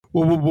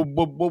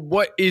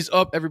What is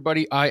up,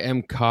 everybody? I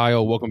am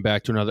Kyle. Welcome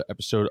back to another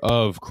episode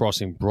of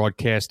Crossing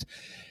Broadcast.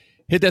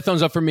 Hit that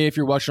thumbs up for me if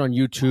you're watching on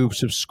YouTube.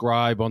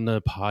 Subscribe on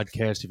the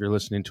podcast if you're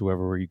listening to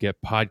wherever you get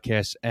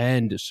podcasts,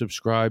 and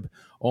subscribe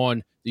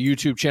on the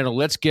YouTube channel.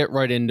 Let's get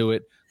right into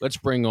it. Let's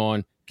bring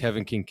on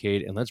Kevin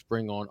Kincaid, and let's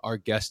bring on our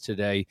guest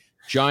today,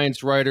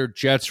 Giants writer,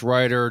 Jets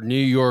writer, New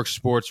York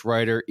sports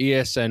writer,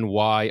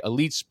 ESNY,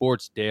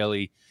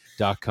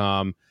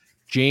 EliteSportsDaily.com,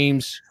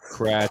 James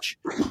Kratch.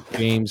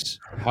 James,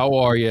 how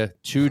are you?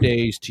 2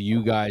 days to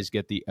you guys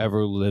get the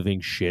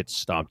ever-living shit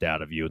stomped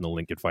out of you in the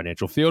Lincoln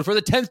Financial Field for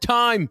the 10th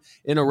time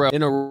in a row.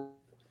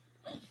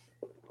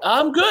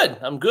 I'm good.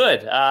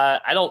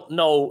 I don't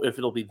know if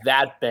it'll be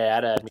that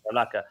bad. I mean, I'm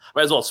not gonna.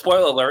 Might as well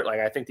spoiler alert. Like,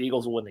 I think the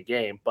Eagles will win the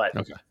game, but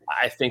okay.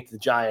 I think the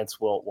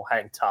Giants will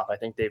hang tough. I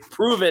think they've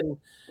proven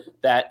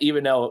that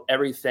even though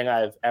everything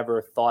I've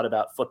ever thought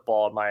about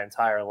football in my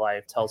entire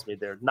life tells me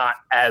they're not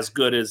as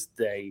good as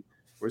the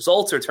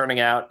results are turning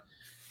out.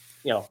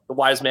 You know, the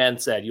wise man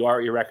said, "You are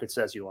what your record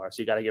says you are."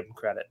 So you got to give them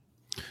credit.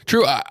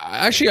 True.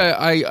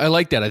 I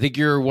like that. I think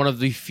you're one of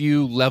the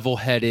few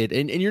level-headed,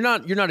 and you're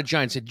not a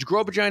Giants fan. Did you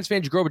grow up a Giants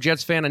fan? Did you grow up a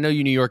Jets fan? I know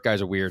you New York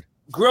guys are weird.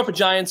 Grew up a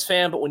Giants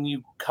fan, but when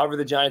you cover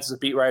the Giants as a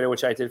beat writer,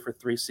 which I did for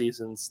 3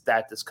 seasons,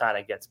 that just kind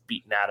of gets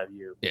beaten out of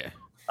you. Yeah.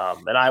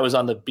 And I was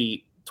on the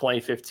beat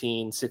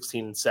 2015,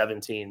 16, and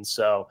 17,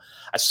 so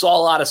I saw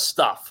a lot of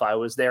stuff. I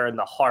was there in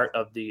the heart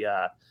of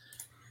the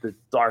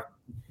dark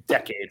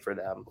decade for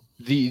them.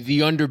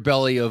 The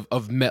underbelly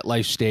of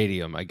MetLife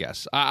Stadium, I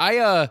guess.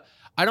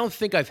 I don't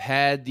think I've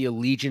had the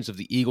allegiance of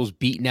the Eagles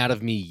beaten out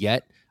of me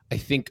yet. I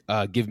think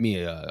give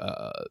me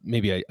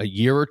maybe a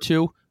year or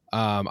two.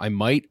 I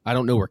might. I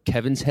don't know where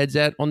Kevin's head's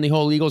at on the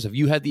whole Eagles. Have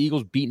you had the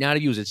Eagles beaten out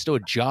of you? Is it still a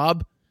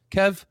job,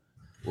 Kev?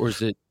 Or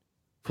is it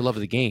for love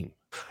of the game?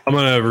 I'm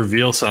going to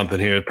reveal something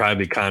here. It'd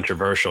probably be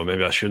controversial.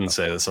 Maybe I shouldn't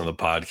say this on the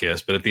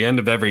podcast. But at the end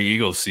of every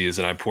Eagles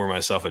season, I pour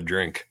myself a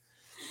drink.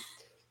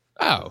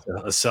 Oh.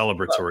 A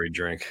celebratory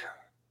drink.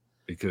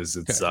 Because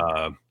it's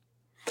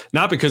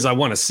not because I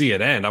want to see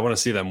it end. I want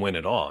to see them win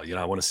it all. You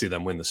know, I want to see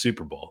them win the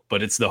Super Bowl.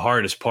 But it's the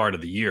hardest part of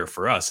the year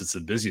for us. It's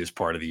the busiest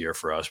part of the year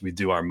for us. We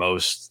do our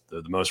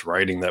the most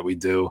writing that we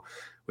do.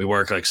 We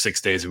work like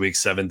 6 days a week,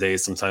 7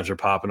 days. Sometimes we're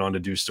popping on to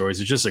do stories.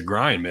 It's just a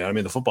grind, man. I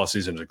mean, the football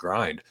season is a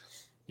grind,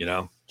 you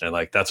know, and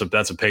like that's what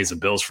pays the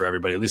bills for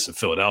everybody, at least in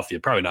Philadelphia,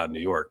 probably not in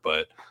New York.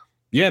 But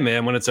yeah,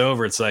 man, when it's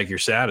over, it's like you're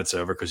sad it's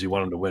over because you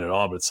want them to win it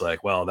all. But it's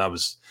like, well, that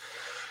was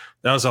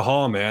a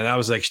haul, man. That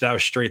was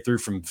straight through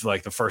from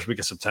like the first week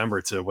of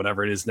September to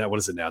whatever it is now. What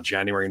is it now?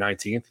 January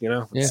 19th, you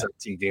know,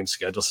 17 game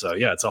schedule. So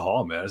yeah, it's a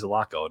haul, man. There's a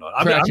lot going on.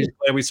 I'm just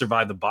glad we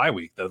survived the bye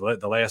week, the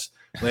last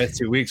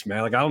 2 weeks,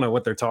 man. Like, I don't know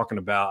what they're talking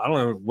about. I don't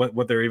know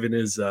what there even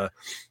is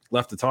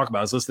left to talk about.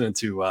 I was listening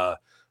to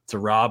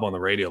Rob on the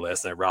radio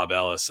last night, Rob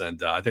Ellis.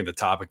 And I think the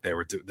topic they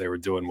were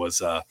doing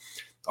was, are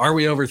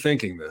we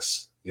overthinking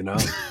this? You know,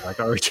 like,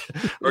 are we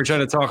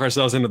trying to talk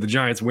ourselves into the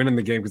Giants winning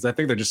the game? Because I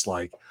think they're just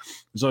like,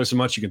 there's only so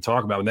much you can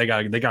talk about. And they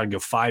got to go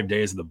 5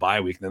 days of the bye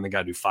week, and then they got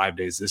to do 5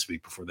 days this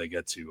week before they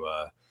get to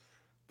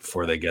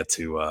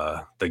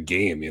the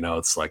game. You know,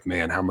 it's like,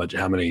 man, how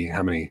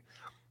many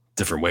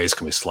different ways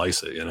can we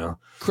slice it? You know,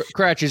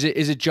 Kratch,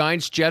 is it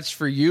Giants Jets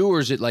for you, or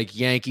is it like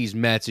Yankees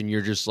Mets, and you're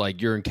just like,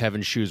 you're in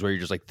Kevin's shoes where you're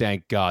just like,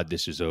 thank God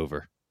this is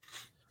over?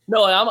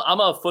 No, I'm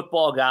a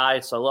football guy,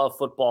 so I love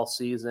football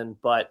season,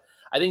 but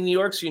I think New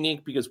York's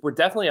unique because we're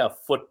definitely a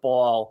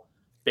football,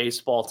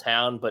 baseball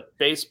town, but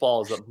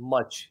baseball is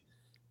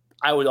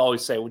I would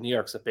always say New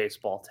York's a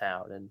baseball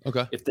town. And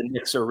if the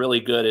Knicks are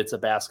really good, it's a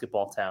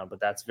basketball town, but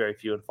that's very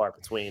few and far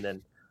between.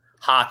 And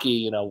hockey,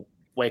 you know,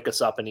 wake us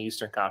up in the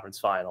Eastern Conference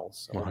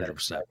Finals. So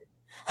 100%.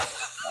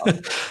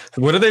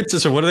 What are they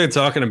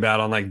talking about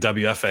on like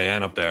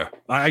WFAN up there?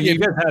 You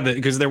guys had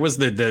because there was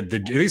the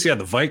at least you had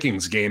the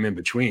Vikings game in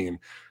between.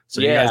 So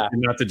you guys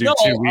didn't have to do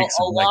 2 weeks.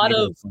 A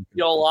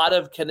lot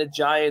of can the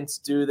Giants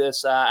do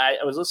this? I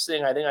was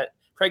listening.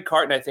 Craig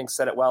Carton, I think,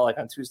 said it well. Like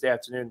on Tuesday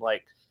afternoon,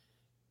 like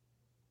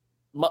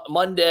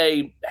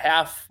Monday,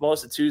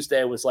 most of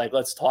Tuesday was like,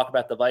 let's talk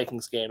about the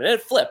Vikings game, and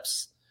it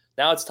flips.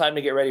 Now it's time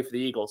to get ready for the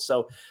Eagles.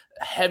 So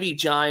heavy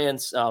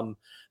Giants.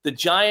 The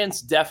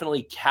Giants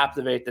definitely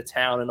captivate the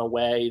town in a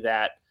way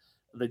that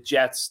the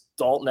Jets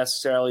don't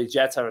necessarily.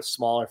 Jets have a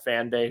smaller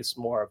fan base,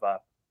 more of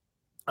a.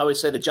 I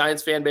always say the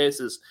Giants fan base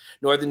is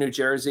northern New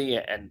Jersey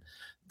and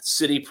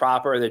city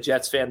proper. The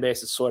Jets fan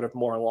base is sort of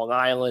more Long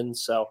Island.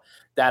 So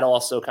that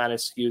also kind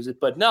of skews it.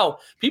 But no,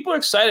 people are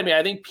excited. I mean,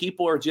 I think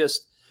people are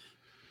just,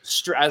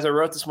 as I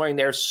wrote this morning,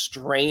 they're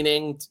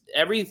straining.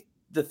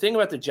 The thing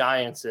about the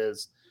Giants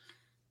is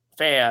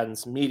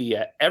fans,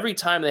 media, every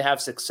time they have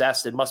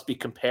success, it must be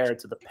compared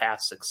to the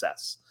past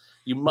success.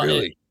 You must.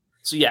 Really?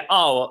 So yeah.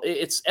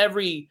 It's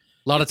every.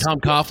 A lot of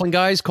Tom Coughlin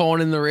guys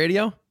calling in the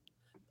radio.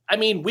 I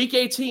mean, week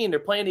 18,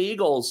 they're playing the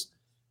Eagles.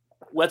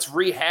 Let's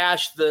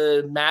rehash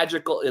the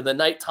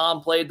night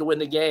Tom played to win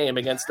the game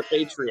against the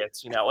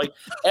Patriots. You know, like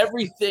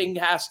everything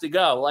has to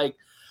go. Like,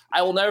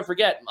 I will never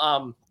forget.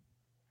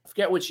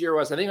 forget which year it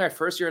was. I think my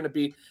first year in the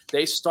B,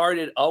 they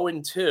started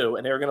 0-2,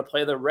 and they were going to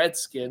play the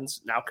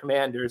Redskins, now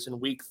Commanders, in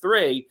week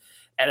 3.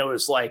 And it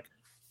was like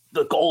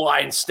the goal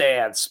line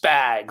stand,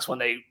 Spags, when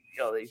they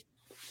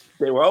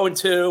were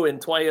 0-2 in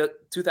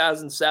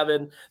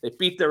 2007. They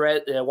beat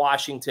the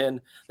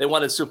Washington. They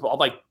won the Super Bowl. I'm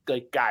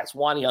like, guys,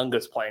 Juan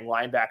Younga's playing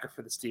linebacker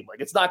for this team.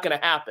 Like, it's not going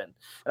to happen.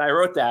 And I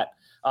wrote that.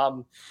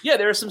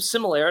 There are some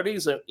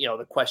similarities.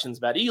 The questions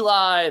about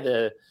Eli,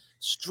 the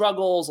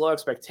struggles, low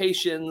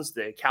expectations.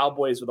 The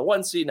Cowboys were the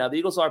 1 seed. Now the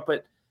Eagles are.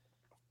 But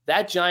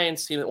that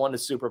Giants team that won the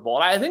Super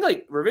Bowl, and I think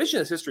like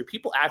revisionist history,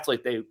 people act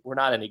like they were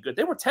not any good.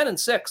 They were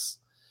 10-6.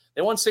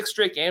 They won 6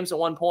 straight games at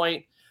one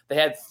point. They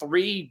had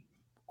 3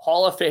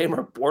 Hall of Fame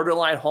or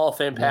borderline Hall of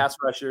Fame pass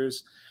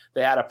rushers.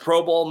 They had a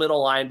Pro Bowl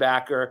middle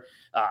linebacker.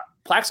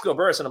 Plaxico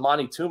Burress and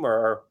Amani Toomer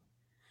are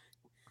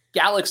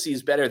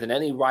galaxies better than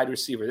any wide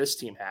receiver this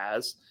team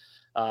has.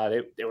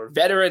 They were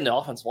veteran. The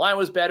offensive line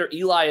was better.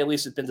 Eli at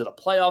least had been to the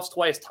playoffs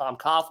twice. Tom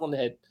Coughlin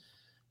had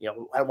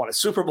won a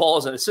Super Bowl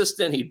as an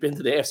assistant. He'd been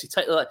to the AFC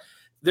title.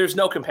 There's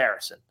no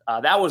comparison.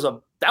 That was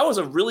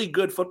a really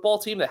good football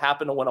team that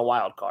happened to win a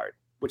wild card,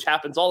 which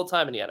happens all the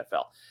time in the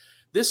NFL.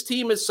 This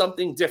team is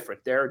something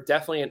different. They're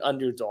definitely an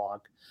underdog,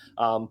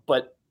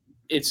 but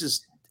it's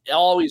just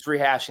always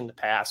rehashing the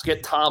past.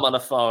 Get Tom on the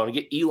phone.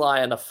 Get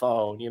Eli on the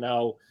phone.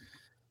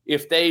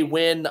 If they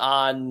win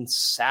on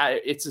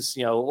Saturday, it's just,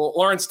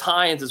 Lawrence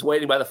Tynes is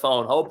waiting by the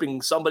phone,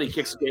 hoping somebody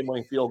kicks a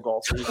game-winning field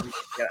goal so he can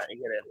get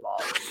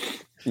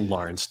involved.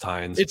 Lawrence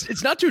Tynes.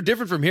 It's not too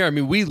different from here. I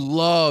mean, we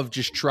love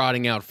just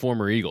trotting out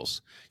former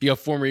Eagles. You have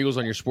former Eagles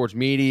on your sports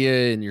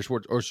media and your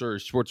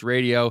sports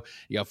radio.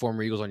 You got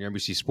former Eagles on your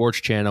NBC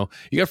Sports channel.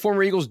 You got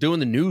former Eagles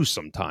doing the news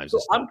sometimes. So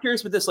I'm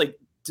curious with this. Like,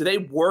 do they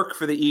work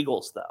for the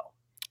Eagles though?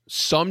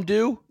 Some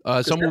do.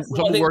 Some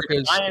work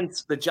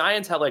as the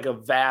Giants have like a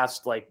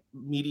vast like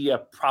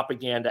media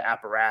propaganda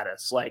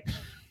apparatus. Like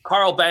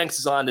Carl Banks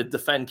is on to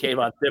defend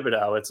Kayvon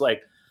Thibodeau. It's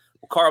like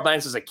Carl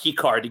Banks is a key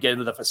card to get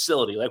into the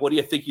facility. Like, what do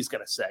you think he's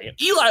going to say?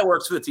 And Eli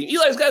works for the team.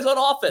 Eli's guy's on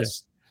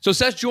office. Yeah. So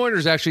Seth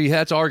Joyner's actually,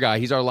 that's our guy.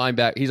 He's our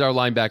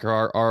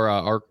linebacker.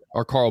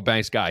 Our Carl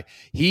Banks guy.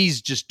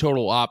 He's just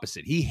total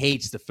opposite. He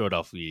hates the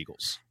Philadelphia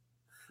Eagles.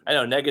 I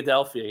know,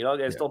 Negadelphia.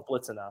 Guys don't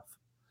blitz enough.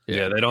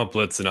 Yeah, they don't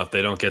blitz enough.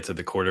 They don't get to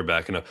the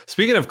quarterback enough.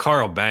 Speaking of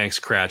Carl Banks,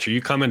 Cratch, are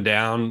you coming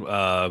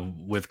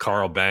down with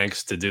Carl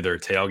Banks to do their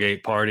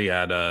tailgate party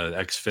at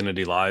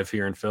Xfinity Live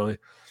here in Philly?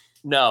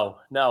 No,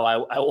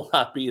 I will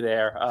not be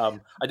there.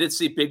 I did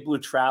see Big Blue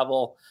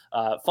Travel.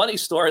 Funny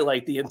story,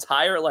 like the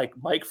entire like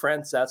Mike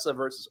Francesa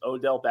versus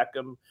Odell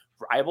Beckham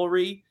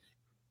rivalry,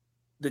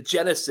 the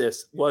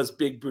genesis was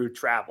Big Blue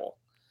Travel.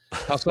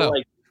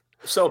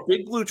 So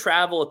Big Blue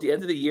Travel at the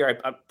end of the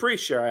year, I'm pretty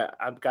sure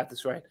I've got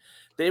this right.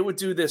 They would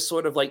do this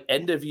sort of like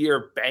end of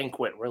year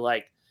banquet where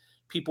like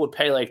people would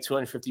pay like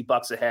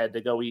 $250 a head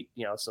to go eat,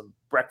 some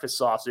breakfast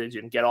sausage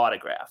and get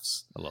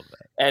autographs. I love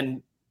that.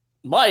 And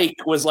Mike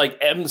was like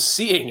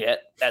emceeing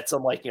it at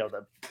some like,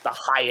 the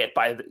Hyatt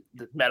by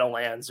the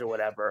Meadowlands or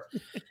whatever.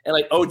 And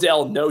like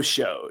Odell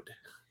no-showed.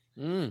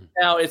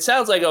 Now it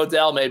sounds like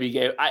Odell maybe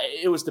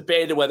it was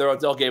debated whether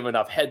Odell gave him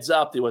enough heads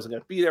up. He wasn't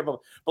going to be there, but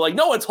like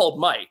no one told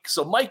Mike.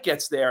 So Mike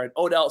gets there and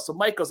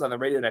Mike goes on the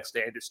radio next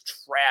day and just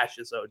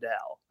trashes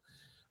Odell.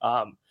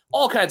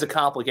 All kinds of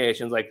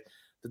complications. Like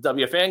the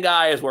WFN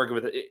guy is working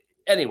with it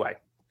anyway,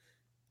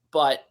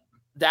 but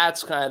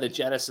that's kind of the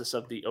genesis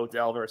of the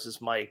Odell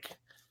versus Mike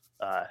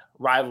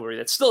rivalry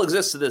that still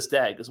exists to this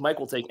day because Mike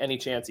will take any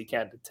chance he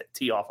can to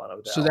tee off on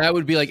Odell. So that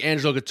would be like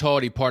Angelo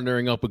Gattauti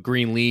partnering up with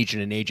Green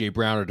Legion and AJ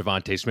Brown or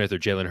Devontae Smith or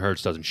Jalen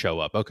Hurts doesn't show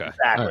up. Okay.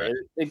 Exactly. Right.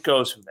 It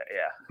goes from there.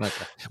 Yeah.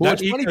 Okay. Well,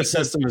 that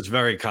ecosystem is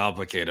very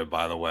complicated,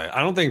 by the way.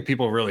 I don't think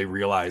people really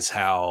realize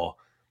how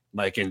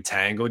like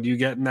entangled you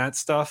get in that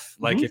stuff.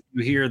 Like if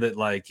you hear that,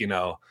 like,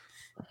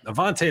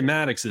 Avonte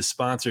Maddox is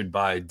sponsored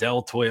by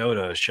Dell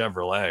Toyota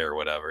Chevrolet or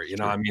whatever,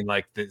 I mean,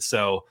 like,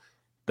 so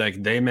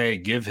like they may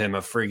give him a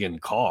friggin'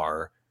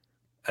 car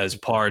as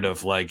part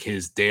of like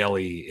his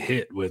daily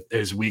hit with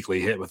his weekly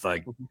hit with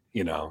like,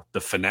 the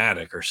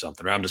Fanatic or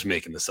something. I'm just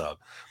making this up,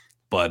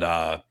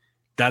 but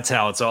that's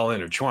how it's all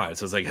intertwined.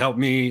 So it's like, help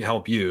me,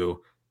 help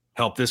you,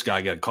 help this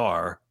guy get a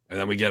car. And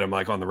then we get him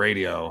like on the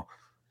radio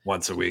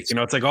once a week.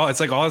 It's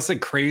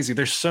like crazy.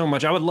 There's so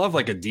much. I would love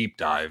like a deep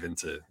dive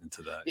into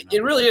that.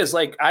 It really is.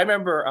 Like I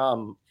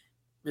remember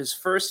his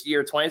first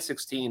year,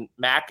 2016,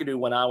 McAdoo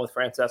went on with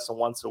Francesa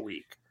once a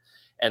week.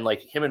 And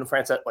like him and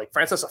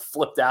Francesa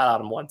flipped out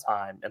on him one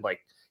time. And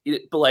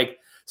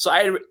so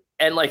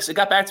it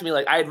got back to me,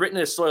 like I had written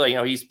this story,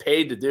 like, he's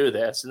paid to do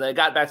this. And then it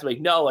got back to me,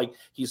 like, no, like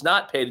he's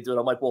not paid to do it.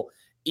 I'm like, well,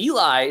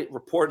 Eli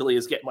reportedly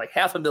is getting like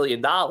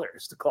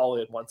 $500,000 to call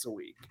in once a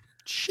week.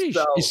 Sheesh.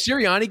 So, is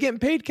Sirianni getting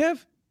paid,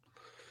 Kev?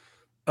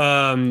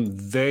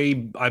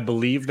 I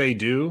believe they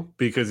do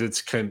because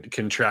it's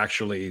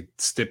contractually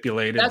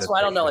stipulated. That's why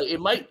I don't know. Like, it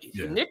might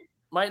Nick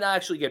might not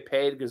actually get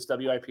paid because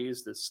WIP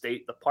is the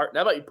part.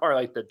 That might be part of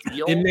like the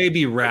deal. It may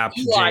be wrapped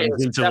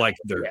James, into like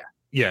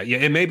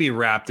it may be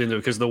wrapped into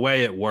because the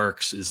way it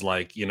works is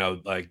like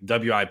like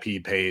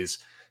WIP pays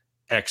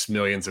X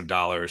millions of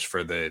dollars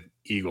for the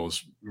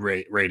Eagles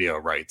radio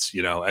rights,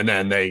 and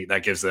then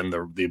that gives them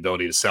the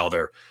ability to sell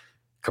their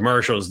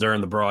commercials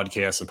during the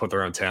broadcast and put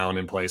their own talent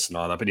in place and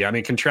all that. But yeah, I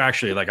mean,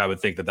 contractually, like I would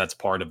think that's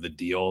part of the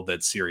deal that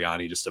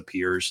Sirianni just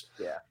appears.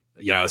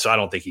 Yeah. So I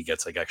don't think he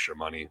gets like extra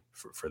money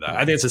for that.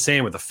 I think it's the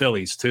same with the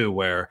Phillies too,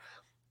 where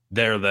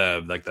they're they're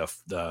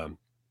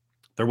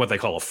what they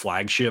call a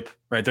flagship,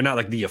 right? They're not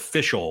like the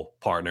official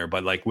partner,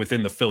 but like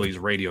within the Phillies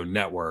radio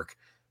network,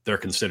 they're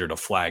considered a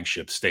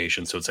flagship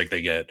station. So it's like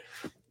they get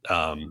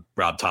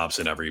Rob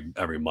Thompson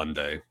every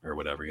Monday or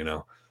whatever,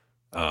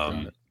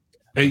 And,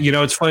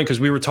 it's funny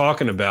because we were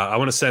talking about, I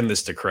want to send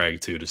this to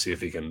Craig too, to see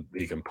if he can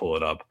pull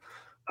it up.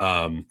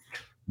 The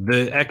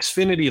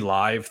Xfinity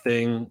Live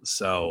thing.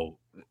 So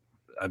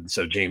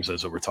James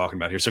knows what we're talking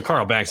about here. So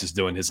Carl Banks is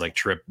doing his like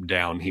trip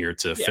down here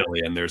to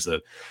Philly, and there's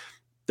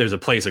a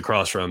place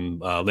across from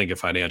Lincoln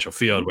Financial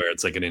Field where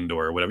it's like an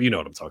indoor or whatever. You know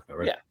what I'm talking about,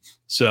 right? Yeah.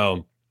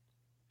 So,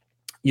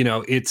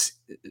 it's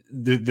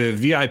the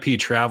VIP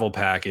travel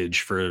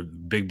package for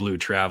Big Blue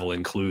Travel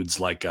includes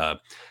like an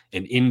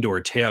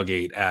indoor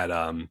tailgate at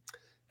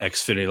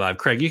Xfinity Live.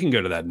 Craig, you can go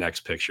to that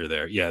next picture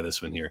there. Yeah,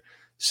 this one here.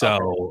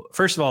 So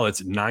first of all,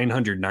 it's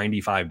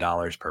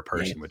 $995 per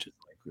person, which is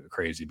like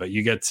crazy. But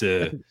you get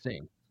to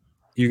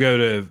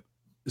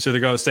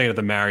they're staying at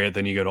the Marriott,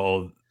 then you go to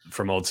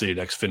Old City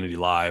to Xfinity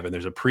Live, and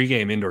there's a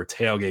pregame indoor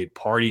tailgate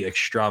party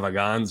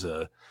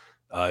extravaganza.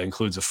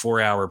 Includes a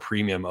 4-hour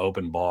premium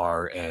open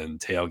bar and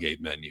tailgate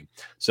menu.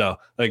 So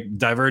like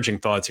diverging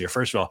thoughts here.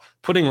 First of all,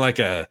 putting like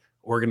a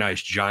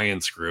organized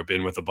Giants group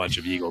in with a bunch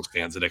of Eagles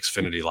fans at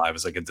Xfinity Live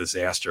is like a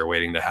disaster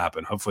waiting to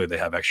happen. Hopefully they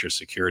have extra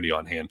security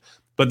on hand.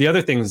 But the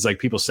other thing is like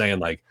people saying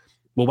like,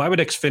 well, why would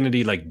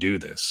Xfinity like do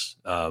this?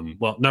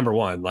 Well, number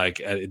one,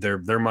 like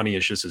their money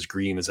is just as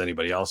green as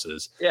anybody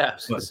else's. Yeah, I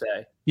was going to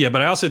say. Yeah,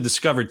 but I also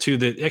discovered too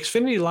that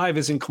Xfinity Live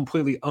isn't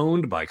completely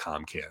owned by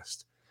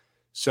Comcast.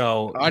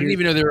 So I didn't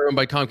even know they were owned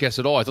by Comcast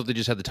at all. I thought they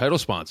just had the title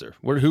sponsor.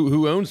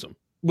 Who owns them?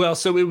 Well,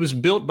 so it was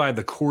built by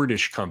the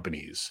Cordish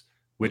companies,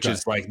 which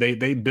is like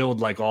they build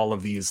like all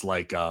of these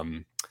like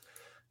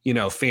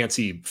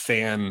fancy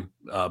fan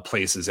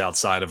places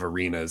outside of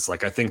arenas.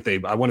 Like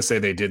I want to say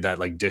they did that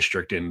like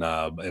district in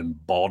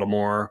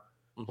Baltimore,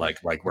 like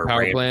where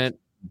power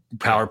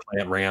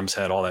plant, Rams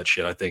had all that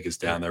shit. I think is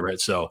down there, right?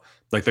 So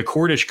like the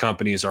Cordish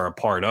companies are a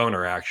part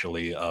owner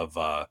actually of.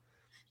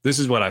 This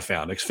is what I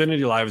found.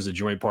 Xfinity Live is a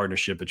joint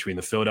partnership between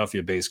the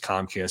Philadelphia-based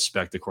Comcast,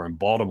 Spectacor, and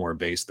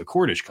Baltimore-based the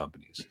Cordish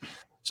companies.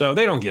 So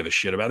they don't give a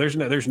shit about it.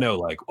 There's no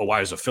like, oh,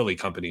 why is a Philly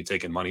company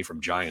taking money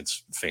from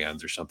Giants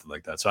fans or something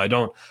like that? So I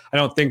don't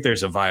think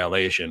there's a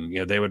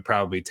violation. They would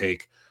probably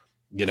take,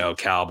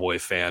 Cowboy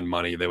fan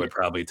money. They would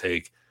probably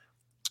take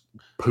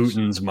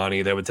Putin's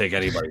money. They would take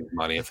anybody's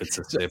money if it's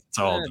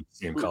all the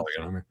same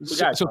color.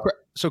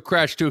 So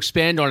Crash, to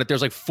expand on it,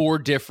 there's like 4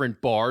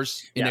 different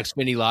bars in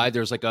Xfinity Live.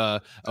 There's like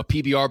a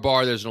PBR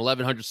bar. There's an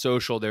 1100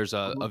 social. There's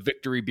a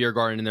Victory Beer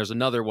Garden, and there's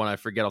another one I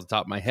forget off the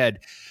top of my head.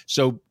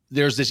 So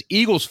there's this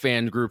Eagles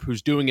fan group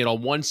who's doing it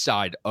on one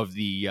side of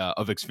the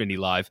of Xfinity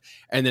Live,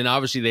 and then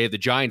obviously they have the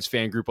Giants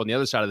fan group on the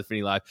other side of the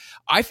Xfinity Live.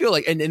 I feel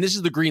like, and this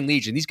is the Green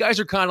Legion. These guys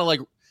are kind of like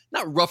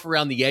not rough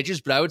around the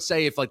edges, but I would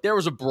say if like there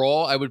was a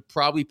brawl, I would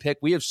probably pick.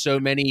 We have so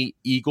many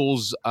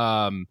Eagles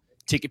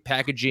ticket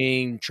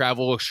packaging,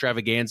 travel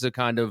extravaganza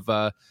kind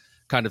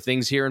of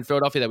things here in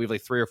Philadelphia that we have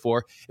like 3 or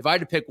 4. If I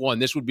had to pick one,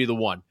 this would be the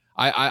one.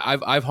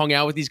 I've hung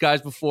out with these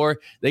guys before.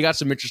 They got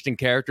some interesting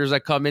characters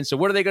that come in. So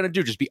what are they going to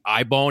do? Just be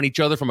eyeballing each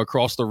other from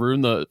across the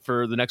room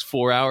for the next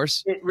 4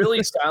 hours? It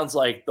really sounds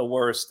like the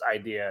worst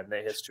idea in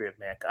the history of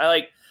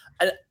mankind.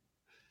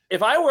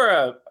 If I were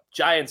a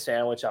Giants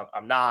fan, which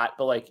I'm not,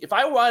 but like if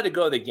I wanted to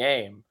go to the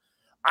game,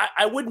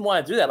 I wouldn't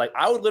want to do that. Like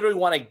I would literally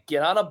want to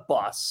get on a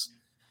bus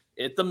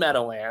at the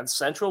Meadowlands,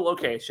 central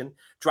location,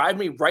 drive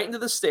me right into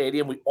the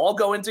stadium. We all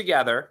go in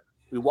together.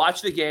 We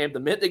watch the game. The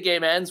minute the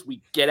game ends,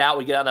 we get out.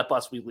 We get on that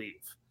bus. We leave.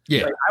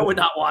 Yeah, like, I would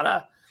not want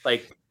to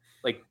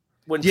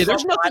when. Yeah,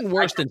 there's nothing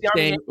worse than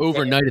staying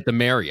overnight at the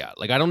Marriott.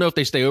 Like I don't know if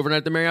they stay overnight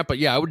at the Marriott, but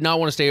yeah, I would not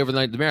want to stay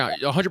overnight at the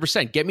Marriott.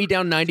 100%. Get me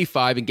down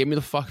 95 and get me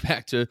the fuck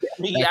back to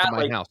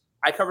my house.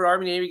 I covered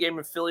Army Navy game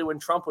in Philly when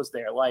Trump was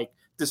there. Like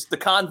this, the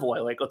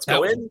convoy. Like let's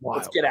go in,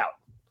 let's get out.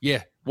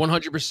 Yeah,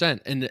 100%.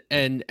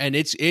 And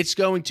it's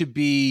going to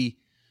be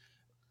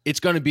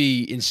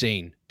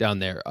insane down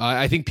there.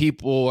 I think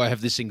people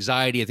have this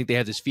anxiety. I think they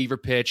have this fever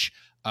pitch.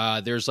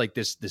 There's like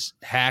this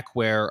hack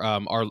where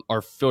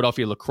our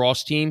Philadelphia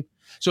lacrosse team.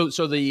 So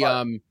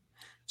the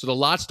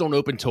lots don't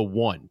open till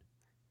 1,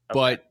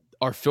 but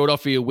our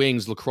Philadelphia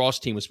Wings lacrosse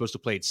team was supposed to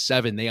play at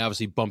 7. They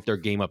obviously bumped their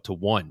game up to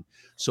 1.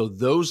 So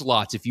those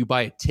lots, if you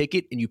buy a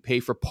ticket and you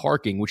pay for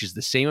parking, which is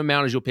the same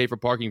amount as you'll pay for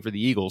parking for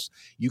the Eagles,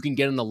 you can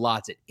get in the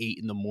lots at 8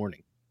 in the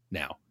morning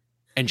now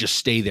and just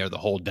stay there the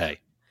whole day.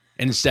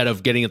 And instead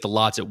of getting at the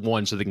lots at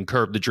 1 so they can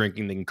curb the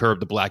drinking, they can curb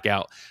the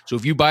blackout. So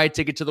if you buy a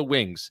ticket to the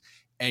Wings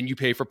and you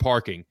pay for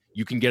parking,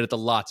 you can get at the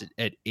lots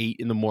at 8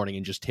 in the morning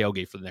and just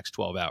tailgate for the next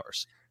 12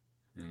 hours.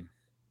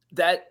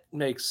 That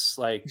makes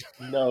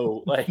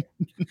no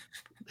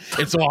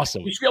It's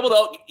awesome. You should be able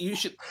to. You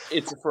should.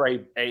 It's for a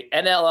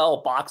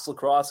NLL box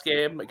lacrosse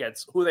game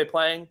against who are they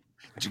playing?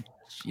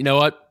 You know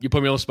what? You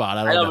put me on the spot.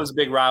 I know don't it was a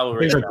big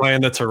rivalry. They're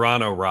playing the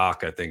Toronto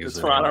Rock. I think is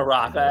the Toronto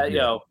Rock. You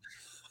know,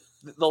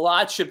 the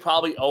lot should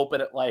probably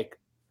open at like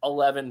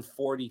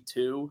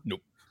 11:42.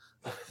 Nope.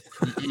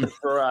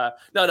 For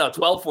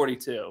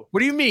 12:42. What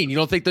do you mean? You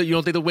don't think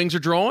the Wings are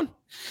drawing?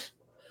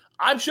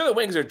 I'm sure the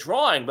Wings are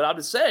drawing, but I'm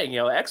just saying,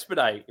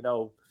 expedite.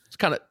 It's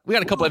kind of we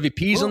got a couple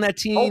MVPs on that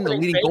team. The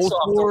leading goal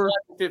scorer,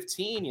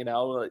 15.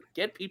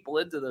 Get people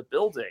into the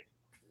building.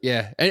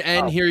 Yeah,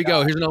 and here you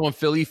go. Here's another one,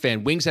 Philly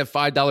fan. Wings have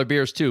 $5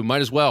 beers too.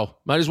 Might as well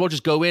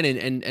just go in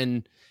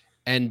and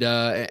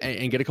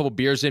get a couple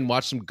beers in,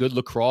 watch some good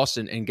lacrosse,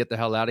 and get the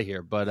hell out of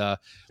here. But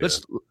let's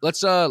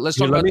talk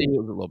about the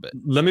Eagles a little bit.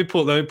 Let me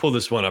pull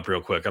this one up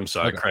real quick. I'm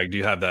sorry, okay. Craig. Do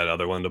you have that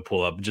other one to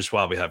pull up? Just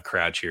while we have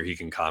Cratch here, he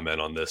can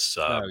comment on this.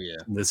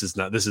 This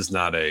is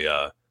not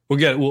a.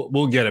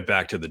 We'll get it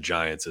back to the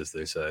Giants, as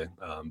they say.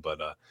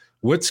 But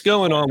what's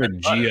going on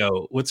with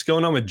Gio? What's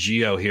going on with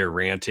Gio here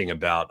ranting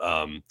about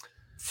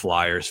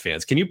Flyers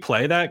fans? Can you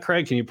play that,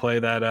 Craig? Can you play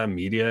that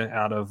media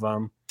out of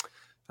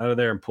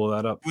there and pull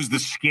that up? It was the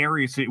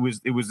scariest. It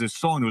was this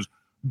song. It was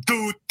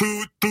do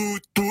do do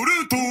do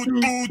do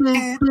do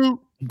do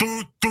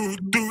do do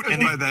do,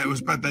 and it was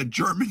about that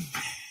German.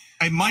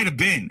 It might have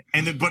been,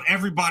 but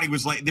everybody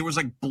was like, there was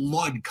like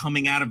blood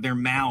coming out of their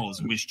mouths.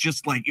 It was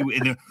just like do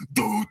do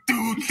do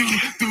do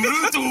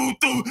do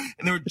do,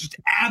 and they were just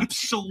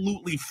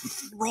absolutely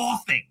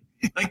frothing,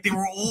 like they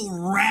were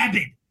all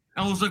rabid.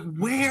 I was like,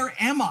 where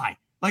am I?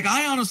 Like,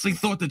 I honestly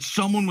thought that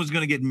someone was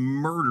going to get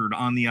murdered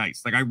on the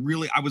ice. Like, I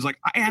was like,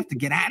 I have to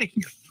get out of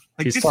here.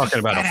 Like, he's this talking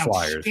is about flat a out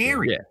Flyers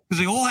scary because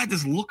they all had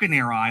this look in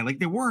their eye, like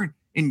they weren't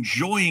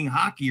enjoying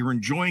hockey or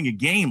enjoying a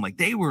game. Like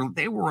they were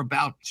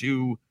about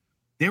to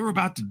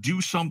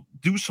do some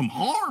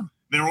harm.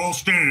 They're all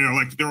standing there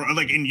like they're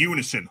like in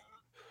unison.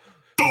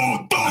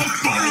 Like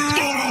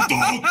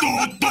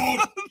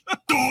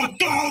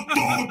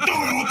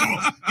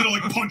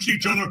punch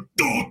each other.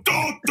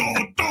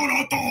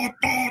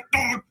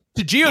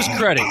 To Gio's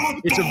credit,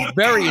 it's a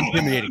very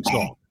intimidating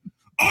song.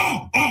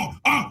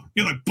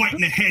 You're like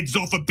biting the heads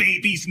off of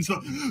babies and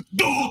stuff.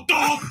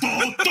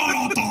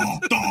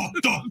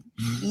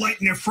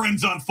 Lighting their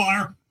friends on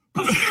fire.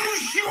 I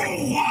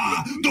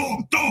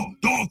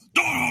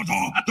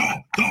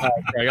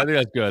think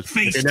that's good.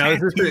 Now,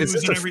 is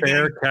this a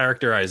fair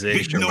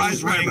characterization?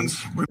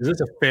 Is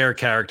this a fair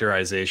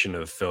characterization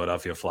of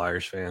Philadelphia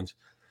Flyers fans?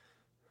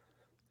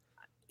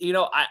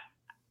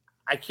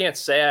 I can't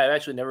say. I've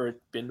actually never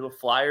been to a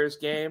Flyers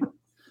game.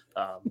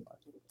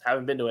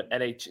 Haven't been to an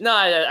NH. No,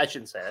 I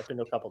shouldn't say. I've been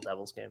to a couple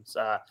Devils games.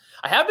 I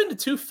have been to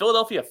 2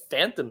 Philadelphia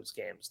Phantoms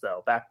games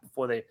though, back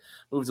before they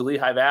moved to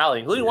Lehigh Valley,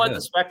 including one at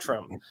the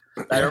Spectrum.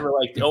 I remember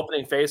like the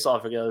opening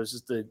face-off again. It was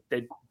just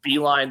they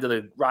beeline to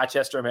the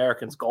Rochester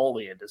Americans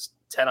goalie and just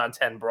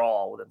 10-on-10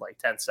 brawl within like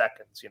 10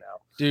 seconds.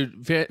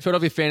 Dude,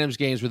 Philadelphia Phantoms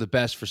games were the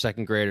best for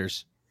second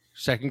graders.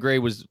 Second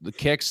grade was the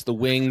Kicks, the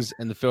Wings,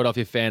 and the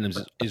Philadelphia Phantoms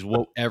is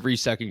what every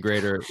second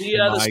grader.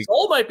 The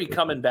Soul might be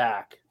coming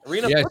back.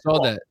 Arena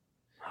football.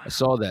 I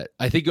saw that.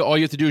 I think all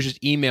you have to do is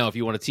just email if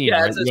you want a team.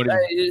 Yeah, right?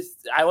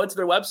 I went to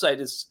their website.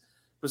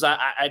 Was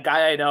a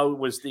guy I know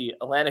was the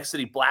Atlantic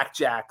City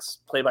Blackjacks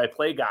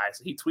play-by-play guy.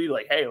 So he tweeted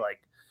like, "Hey,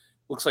 like,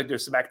 looks like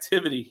there's some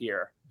activity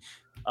here."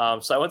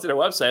 So I went to their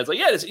website. I was like,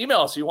 "Yeah, just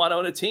email us if you want to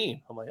own a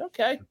team." I'm like,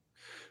 "Okay."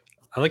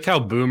 I like how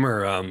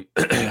Boomer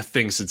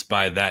thinks it's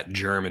by that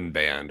German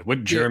band.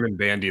 What German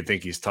band do you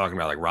think he's talking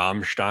about? Like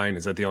Rammstein?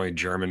 Is that the only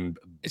German?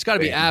 It's got to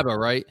be ABBA,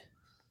 right?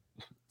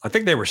 I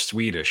think they were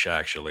Swedish,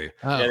 actually.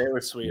 Oh. Yeah, they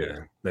were Swedish. Yeah,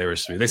 they were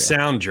Swedish. They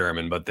sound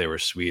German, but they were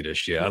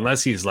Swedish. Yeah,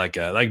 unless he's like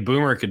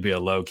Boomer could be a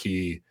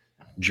low-key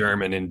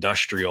German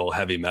industrial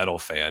heavy metal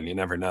fan. You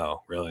never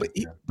know, really.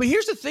 But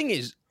here's the thing: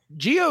 is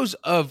Gio's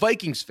a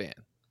Vikings fan,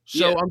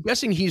 so I'm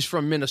guessing he's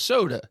from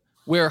Minnesota,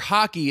 where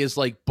hockey is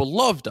like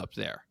beloved up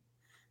there.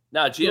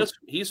 No,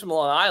 he's from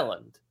Long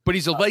Island. But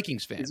he's a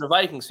Vikings fan. He's a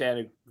Vikings fan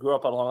who grew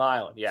up on Long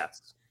Island,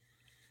 yes.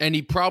 And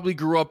he probably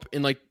grew up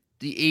in like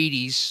the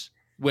 80s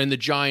when the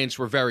Giants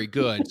were very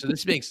good. So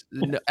this makes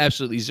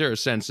absolutely zero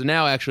sense. So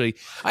now I actually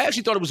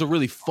thought it was a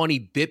really funny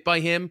bit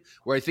by him,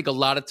 where I think a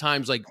lot of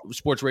times like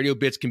sports radio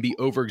bits can be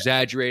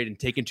over-exaggerated and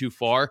taken too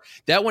far.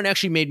 That one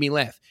actually made me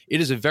laugh.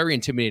 It is a very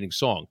intimidating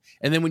song.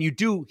 And then when you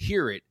do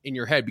hear it in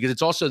your head, because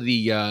it's also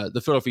the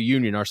Philadelphia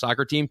Union, our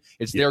soccer team,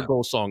 it's their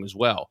goal song as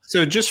well.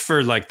 So just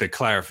for like the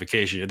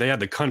clarification, they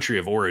had the country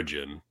of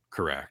origin.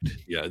 Correct.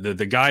 Yeah.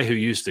 The guy who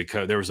used to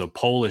there was a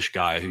Polish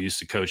guy who used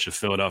to coach the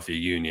Philadelphia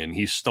Union.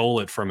 He stole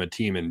it from a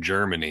team in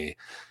Germany,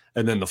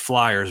 and then the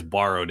Flyers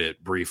borrowed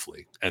it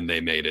briefly and they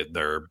made it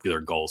their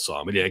goal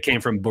song. But yeah, it came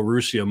from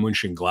Borussia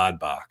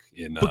Mönchengladbach.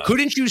 But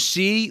couldn't you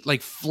see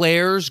like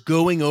flares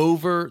going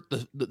over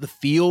the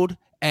field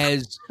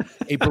as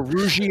a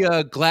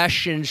Borussia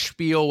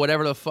Glashenspiel,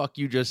 whatever the fuck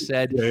you just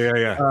said?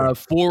 Yeah.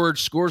 Forward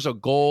scores a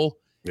goal.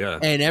 Yeah.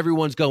 And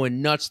everyone's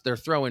going nuts. They're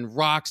throwing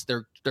rocks.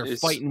 They're they're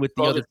fighting with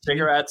the throwing other team.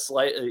 cigarettes,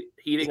 like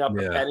heating up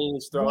the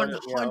pennies, throwing it.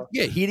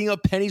 Yeah, heating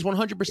up pennies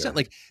 100%. Yeah.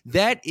 Like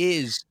that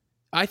is.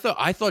 I thought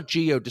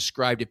Gio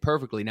described it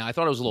perfectly. Now I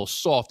thought it was a little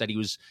soft that he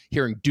was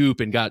hearing Dupe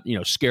and got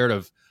scared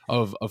of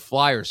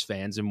Flyers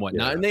fans and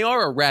whatnot. Yeah. And they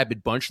are a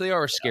rabid bunch. They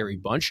are a scary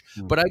bunch.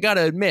 But I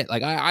gotta admit,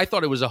 like I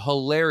thought it was a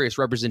hilarious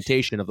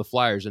representation of the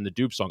Flyers in the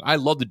Dupe song. I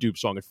love the Dupe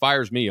song. It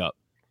fires me up.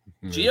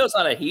 Gio's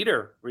on a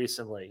heater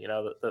recently.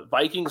 The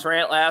Vikings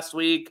rant last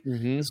week,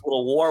 this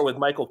little war with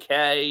Michael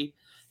Kay.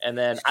 And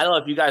then I don't know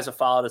if you guys have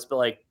followed this, but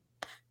like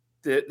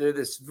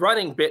this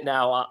running bit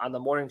now on the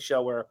morning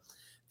show where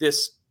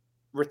this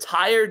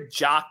retired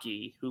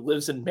jockey who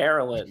lives in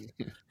Maryland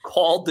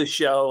called the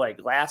show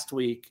like last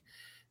week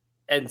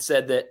and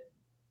said that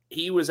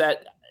he was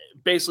at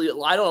basically,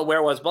 I don't know where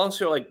it was, but I'm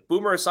sure like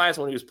Boomer Esiason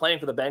when he was playing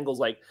for the Bengals,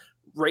 like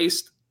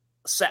raced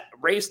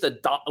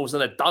was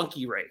in a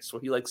donkey race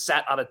where he like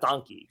sat on a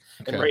donkey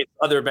and raced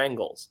other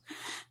Bengals.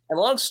 And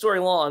long story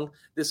long,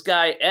 this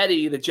guy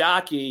Eddie, the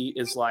jockey,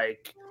 is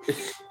like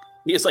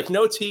he has like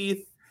no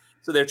teeth,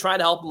 so they're trying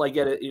to help him like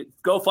get it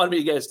GoFundMe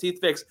to get his teeth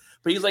fixed.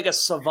 But he's like a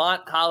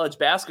savant college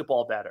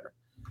basketball bettor.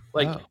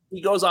 Like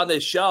he goes on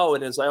this show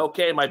and is like,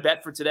 okay, my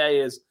bet for today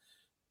is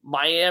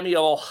Miami,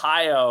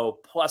 Ohio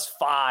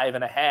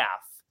 +5.5.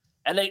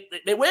 And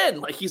they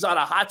win. Like he's on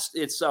a hot.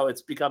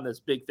 It's become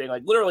this big thing.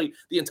 Like literally,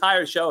 the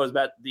entire show is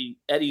about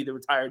Eddie, the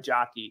retired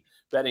jockey,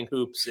 betting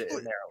hoops in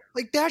Maryland.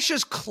 Like that's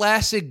just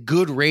classic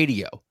good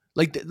radio.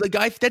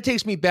 That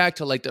takes me back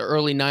to like the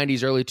early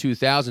 90s, early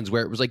 2000s,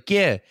 where it was like,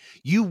 yeah,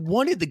 you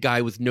wanted the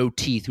guy with no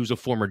teeth who's a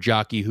former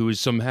jockey who is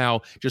somehow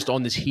just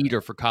on this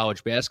heater for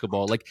college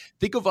basketball. Like,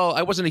 think of all,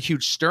 I wasn't a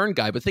huge Stern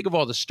guy, but think of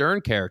all the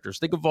Stern characters.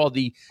 Think of all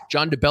the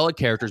John DeBella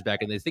characters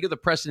back in the day. Think of the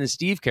Preston and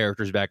Steve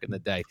characters back in the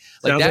day.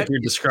 Sounds like you're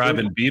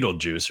describing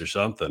Beetlejuice or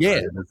something. Yeah,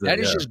 right? that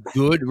is just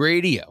good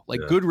radio.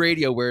 Like good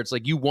radio where it's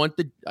like you want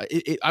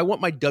I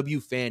want my W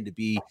fan to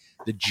be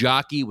the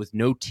jockey with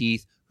no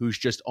teeth who's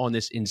just on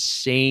this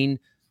insane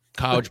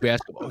college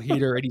basketball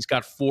heater, and he's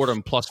got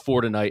Fordham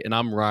 +4 tonight, and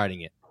I'm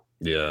riding it.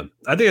 Yeah.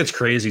 I think it's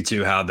crazy,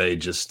 too, how they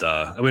just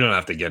we don't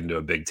have to get into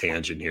a big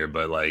tangent here,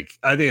 but, like,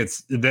 I think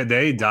it's that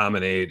they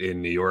dominate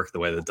in New York the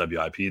way that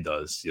WIP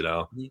does,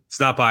 It's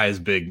not by as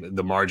big.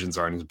 The margins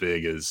aren't as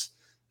big as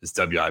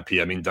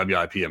WIP. I mean,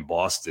 WIP in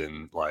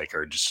Boston, like,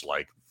 are just,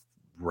 like,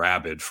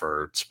 rabid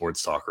for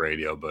sports talk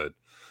radio, but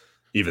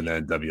even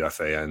then,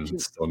 WFAN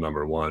is still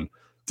number one.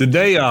 Did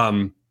they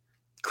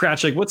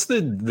Cratch, like, what's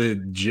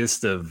the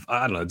gist of,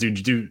 I don't know,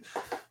 do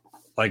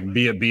like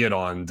be it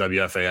on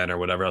WFAN or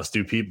whatever else,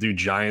 do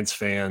Giants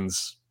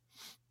fans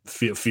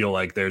feel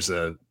like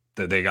that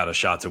they got a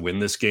shot to win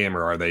this game,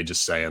 or are they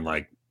just saying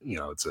like,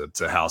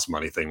 it's a house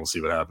money thing, we'll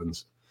see what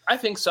happens? I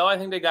think so. I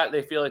think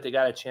they feel like they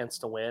got a chance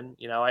to win.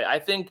 I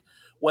think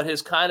what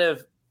has kind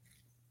of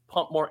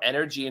pumped more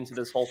energy into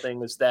this whole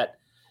thing is that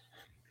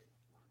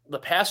the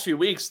past few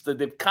weeks that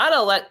they've kind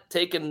of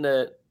taken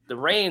the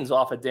reins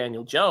off of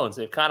Daniel Jones.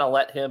 They've kind of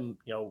let him,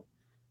 it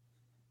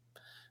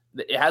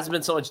hasn't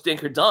been so much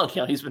dink or dunk.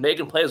 He's been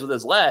making plays with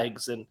his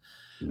legs. And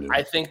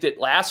I think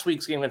that last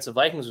week's game against the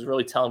Vikings was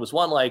really telling. Was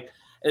one like,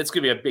 and it's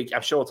going to be a big,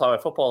 I'm sure we'll talk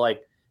about football,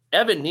 like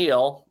Evan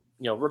Neal,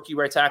 rookie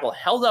right tackle,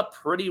 held up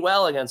pretty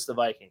well against the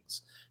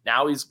Vikings.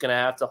 Now he's going to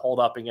have to hold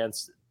up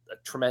against a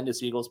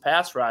tremendous Eagles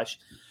pass rush.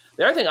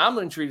 The other thing I'm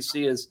intrigued to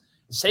see is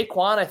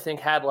Saquon, I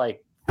think, had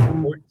like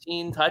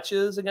 14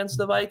 touches against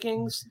the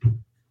Vikings.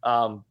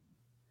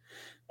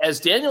 As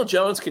Daniel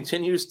Jones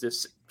continues to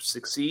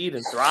succeed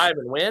and thrive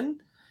and win,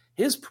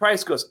 his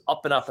price goes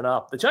up and up and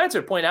up. The Giants are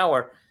at a point now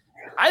where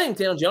I think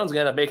Daniel Jones is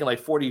going to end up making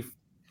like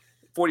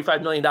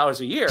 $45 million a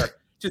year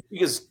just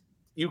because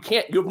you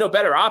have no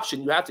better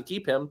option. You have to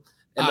keep him,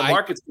 and the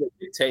market's going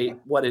to dictate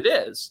what it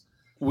is.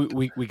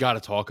 We got to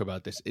talk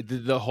about this.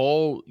 The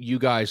whole you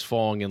guys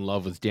falling in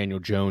love with Daniel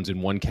Jones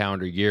in one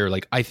calendar year.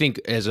 Like, I think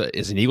as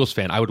an Eagles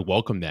fan, I would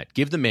welcome that.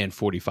 Give the man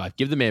 45.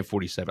 Give the man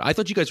 47. I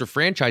thought you guys were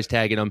franchise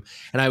tagging him,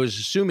 and I was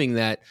assuming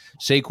that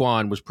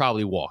Saquon was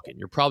probably walking.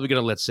 You're probably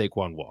going to let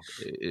Saquon walk.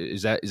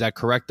 Is that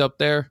correct up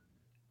there?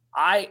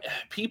 I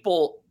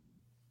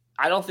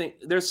don't think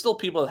there's still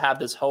people that have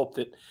this hope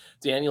that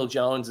Daniel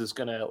Jones is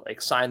going to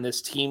like sign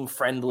this team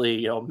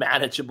friendly,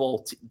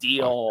 manageable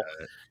deal.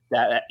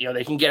 That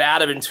they can get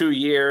out of in 2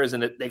 years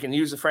and that they can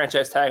use the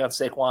franchise tag on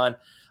Saquon.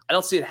 I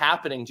don't see it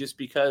happening just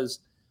because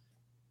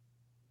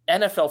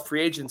NFL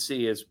free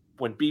agency is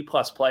when B+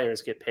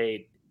 players get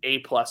paid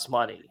A+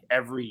 money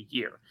every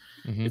year.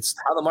 Mm-hmm. It's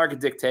how the market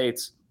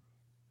dictates.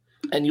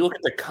 And you look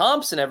at the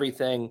comps and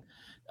everything.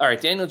 All right,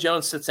 Daniel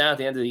Jones sits down at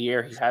the end of the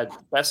year. He had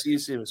the best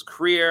season of his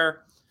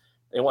career.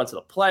 They went to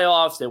the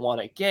playoffs. They won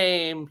a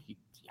game. He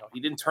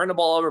didn't turn the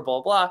ball over,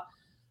 blah, blah, blah.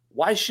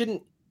 Why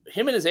shouldn't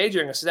him and his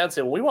agent are going to sit down and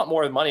say, well, we want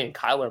more money than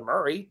Kyler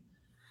Murray.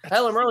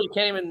 Kyler Murray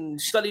can't even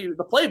study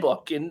the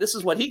playbook, and this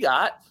is what he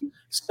got.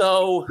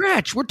 So,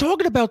 Scratch, we're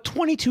talking about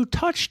 22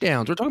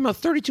 touchdowns. We're talking about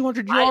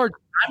 3,200 yards.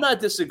 I'm not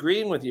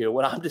disagreeing with you.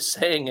 What I'm just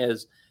saying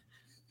is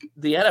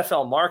the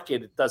NFL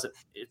market,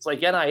 it's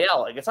like NIL.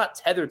 Like, it's not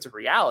tethered to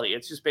reality.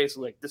 It's just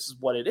basically like, this is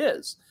what it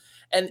is.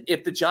 And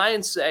if the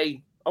Giants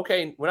say,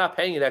 okay, we're not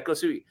paying you that. Go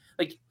see.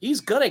 Like,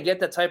 he's gonna get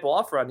that type of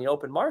offer on the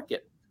open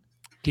market.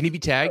 Can he be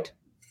tagged?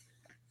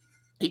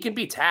 He can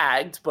be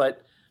tagged,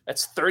 but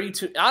that's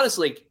 32.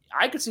 Honestly,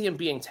 I could see him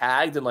being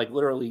tagged and like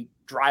literally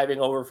driving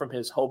over from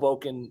his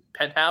Hoboken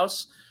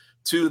penthouse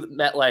to the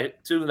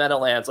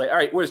Meadowlands. Like, all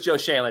right, where's Joe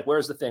Shane? Like,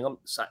 where's the thing?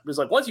 Because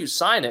like once you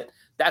sign it,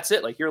 that's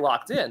it. Like, you're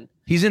locked in.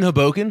 He's in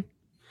Hoboken?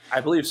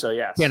 I believe so,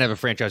 yes. Can't have a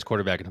franchise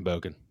quarterback in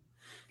Hoboken.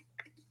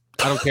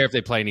 I don't care if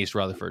they play in East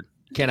Rutherford.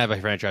 Can't have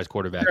a franchise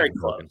quarterback Very in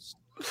Hoboken. close.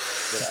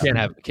 Can't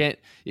have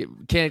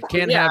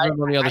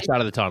him on the other side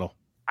of the tunnel.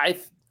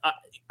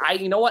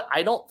 You know what?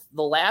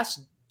 The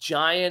last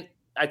Giant,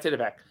 I take it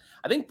back.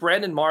 I think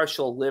Brandon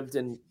Marshall lived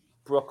in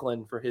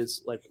Brooklyn for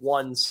his like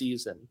one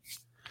season.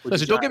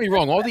 Listen, don't get me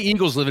wrong. All the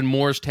Eagles live in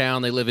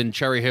Morristown. They live in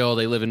Cherry Hill.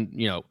 They live in,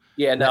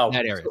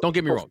 that area. Don't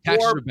get me wrong.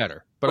 Taxes are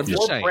better. But I'm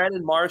just saying.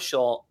 Brandon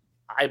Marshall,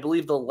 I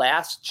believe the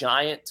last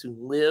Giant to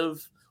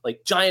live,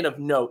 like Giant of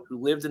note, who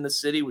lived in the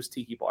city was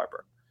Tiki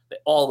Barber. They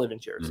all live in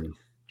Jersey.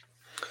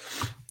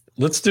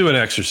 Let's do an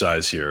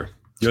exercise here.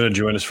 You want to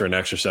join us for an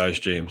exercise,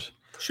 James?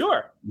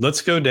 Sure.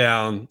 Let's go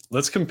down.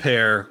 Let's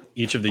compare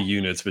each of the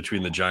units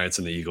between the Giants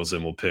and the Eagles,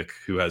 and we'll pick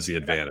who has the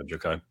advantage,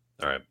 okay?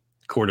 All right.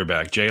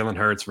 Quarterback, Jalen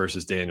Hurts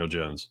versus Daniel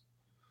Jones.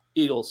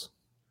 Eagles.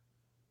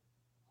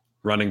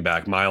 Running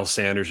back, Miles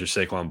Sanders or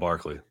Saquon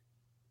Barkley?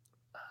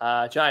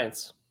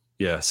 Giants.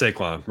 Yeah,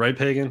 Saquon. Right,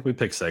 Pagan? We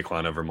picked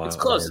Saquon over Miles.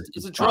 It's close.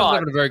 It's a He's draw.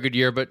 having a very good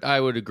year, but I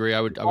would agree.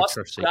 I would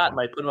trust Scott Saquon.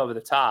 might put him over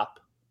the top.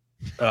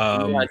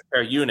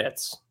 Compare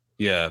units.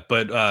 Yeah,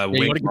 but You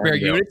want to compare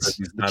units?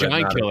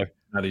 Giant killer.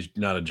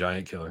 Not a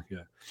giant killer.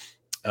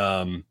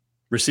 Yeah.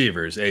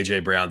 Receivers: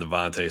 AJ Brown,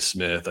 Devontae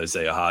Smith,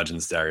 Isaiah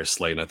Hodgins, Darius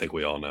Slayton. I think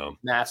we all know.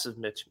 Massive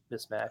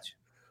mismatch.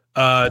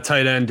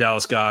 Tight end: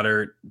 Dallas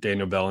Goedert,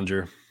 Daniel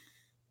Bellinger.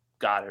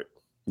 Goddard.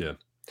 Yeah.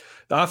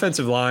 The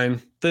offensive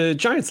line, the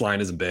Giants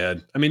line isn't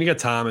bad. I mean, you got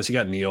Thomas, you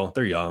got Neal.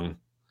 They're young.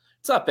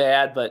 It's not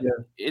bad, but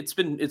it's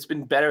been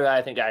better than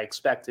I think I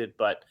expected.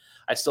 But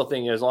I still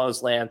think as long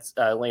as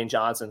Lane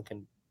Johnson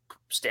can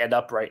stand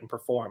upright and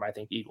perform, I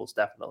think Eagles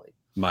definitely.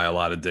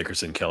 Mailata,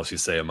 Dickerson, Kelsey,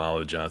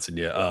 Sayamalo, Johnson.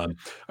 Yeah. All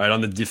right.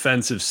 On the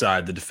defensive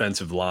side, the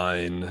defensive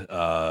line,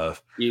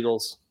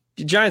 Eagles.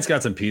 The Giants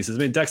got some pieces. I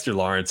mean, Dexter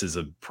Lawrence is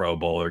a Pro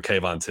Bowler.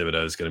 Kayvon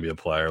Thibodeau is going to be a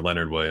player.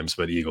 Leonard Williams,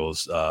 but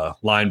Eagles.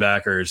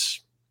 Linebackers.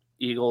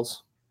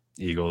 Eagles.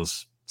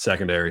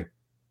 Secondary.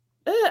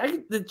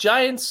 The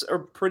Giants are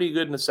pretty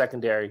good in the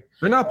secondary.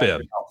 They're not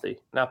bad. Healthy.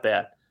 Not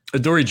bad.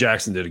 Adoree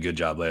Jackson did a good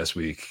job last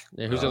week.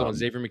 Yeah, who's the other one?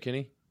 Xavier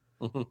McKinney?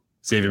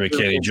 Xavier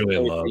McKinney,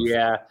 Julian Love.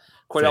 Yeah.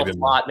 Cordell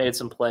Flott made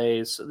some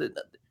plays. So the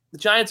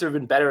Giants have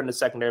been better in the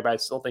secondary, but I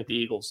still think the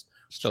Eagles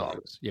still.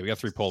 Yeah, we got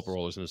 3 pole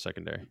rollers in the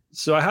secondary.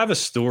 So I have a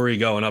story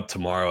going up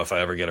tomorrow if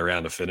I ever get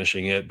around to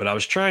finishing it. But I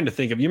was trying to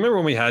think of, you remember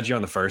when we had you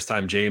on the first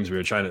time, James? We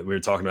were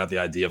talking about the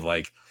idea of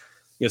like,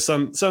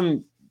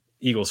 some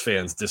Eagles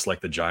fans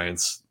dislike the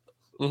Giants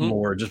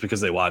more just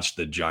because they watched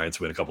the Giants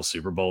win a couple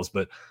Super Bowls.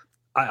 But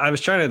I was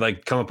trying to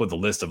like come up with a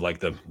list of like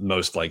the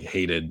most like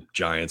hated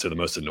Giants or the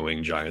most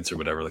annoying Giants or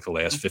whatever, like the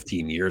last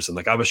 15 years. And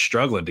like, I was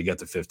struggling to get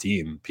to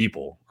 15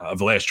 people of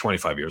the last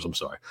 25 years. I'm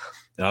sorry.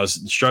 And I was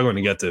struggling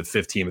to get to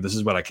 15, but this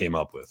is what I came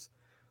up with.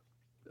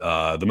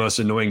 The most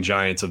annoying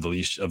Giants of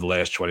the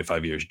last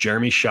 25 years: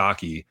 Jeremy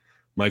Shockey,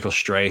 Michael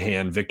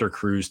Strahan, Victor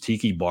Cruz,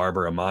 Tiki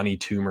Barber, Amani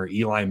Toomer,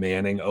 Eli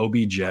Manning,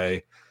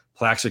 OBJ,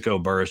 Plaxico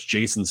Burress,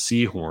 Jason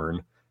Sehorn,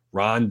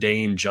 Ron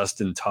Dane,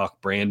 Justin Tuck,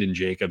 Brandon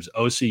Jacobs,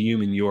 Osi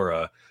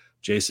Umenyiora,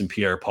 Jason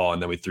Pierre-Paul,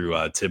 and then we threw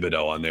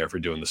Thibodeau on there for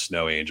doing the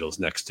Snow Angels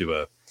next to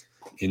a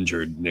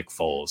injured Nick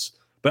Foles.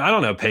 But I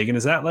don't know, Pagan,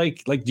 is that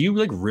like do you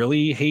like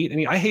really hate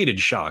any? I hated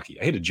Shockey.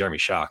 I hated Jeremy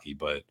Shockey,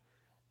 but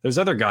those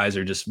other guys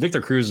are just,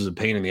 Victor Cruz was a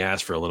pain in the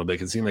ass for a little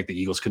bit. It seemed like the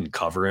Eagles couldn't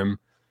cover him.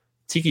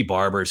 Tiki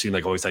Barber seemed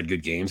like always had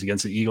good games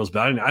against the Eagles,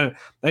 but I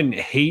didn't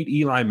hate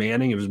Eli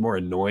Manning. It was more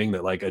annoying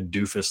that like a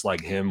doofus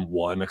like him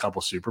won a couple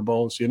Super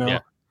Bowls, you know? Yeah.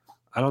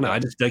 I don't know. I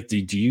just like, do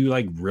you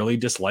like really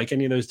dislike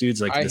any of those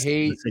dudes? Like, I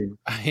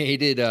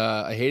hated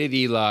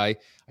Eli.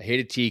 I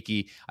hated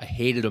Tiki. I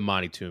hated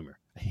Amani Toomer.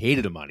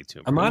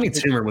 Amani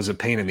Toomer was a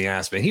pain in the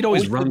ass, man. He'd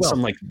always run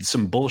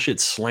some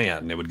bullshit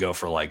slant and it would go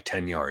for like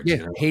 10 yards. Yeah.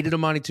 You know? Hated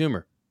Amani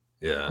Toomer.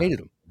 Yeah.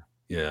 Hated him.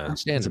 Yeah.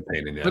 It's a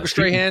pain in the ass. Michael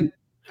Strahan.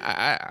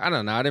 I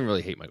don't know. I didn't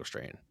really hate Michael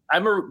Strahan. I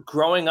remember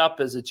growing up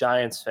as a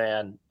Giants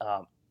fan.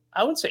 I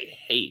wouldn't say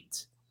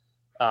hate.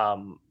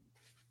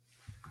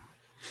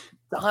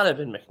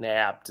 Donovan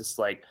McNabb, just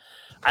like,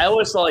 I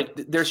always thought like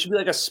there should be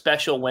like a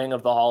special wing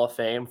of the Hall of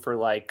Fame for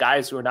like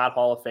guys who are not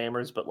Hall of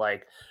Famers, but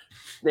like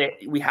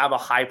we have a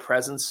high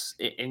presence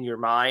in your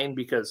mind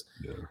because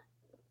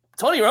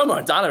Tony Romo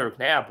and Donovan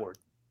McNabb were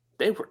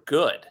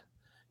good.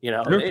 You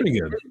know, they're pretty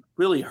good. It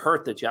really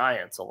hurt the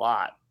Giants a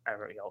lot.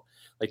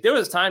 Like there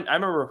was a time I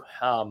remember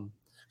because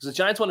the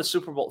Giants won a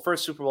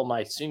first Super Bowl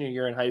my senior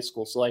year in high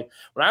school. So like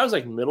when I was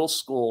like middle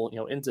school,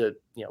 into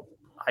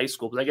high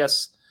school, but I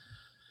guess.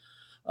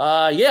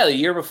 The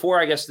year before,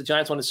 I guess the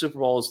Giants won the Super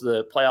Bowl was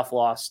the playoff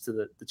loss to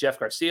the Jeff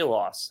Garcia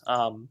loss.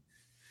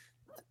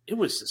 it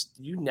was just,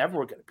 you never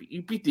were going to beat.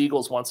 You beat the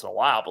Eagles once in a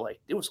while, but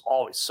like it was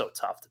always so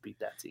tough to beat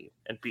that team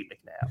and beat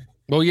McNabb.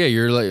 Well, yeah,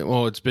 you're like,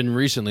 well, it's been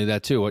recently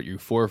that too. What, you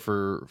 4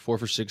 for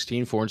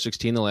 16, 4 and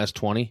 16 the last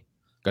 20?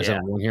 Guys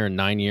haven't won here in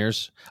 9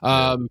 years.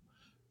 One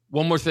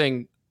more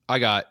thing I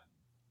got.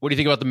 What do you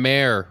think about the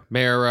mayor?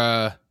 Mayor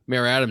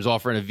Adams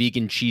offering a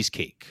vegan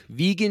cheesecake.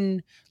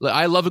 Vegan.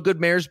 I love a good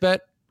mayor's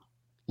bet.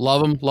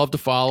 Love him. Love to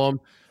follow him.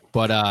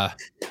 But I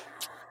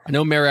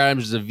know Mayor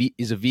Adams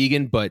is a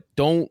vegan, but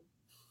don't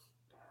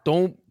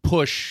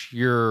push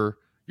your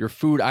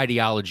food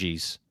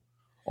ideologies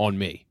on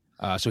me.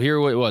 So here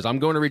it was. I'm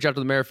going to reach out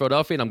to the mayor of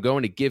Philadelphia, and I'm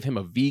going to give him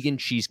a vegan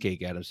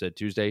cheesecake, Adams said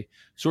Tuesday.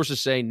 Sources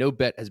say no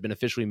bet has been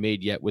officially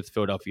made yet with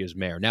Philadelphia's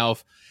mayor.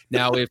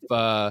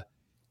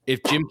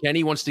 If Jim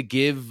Kenney wants to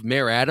give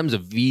Mayor Adams a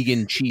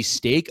vegan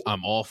cheesesteak,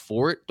 I'm all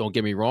for it. Don't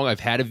get me wrong. I've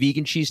had a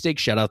vegan cheesesteak.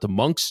 Shout out to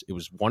Monk's. It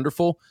was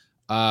wonderful.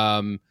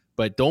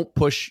 But don't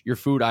push your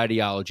food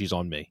ideologies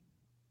on me.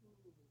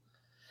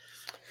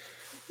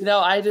 You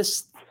know,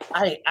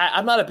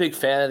 I'm not a big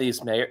fan of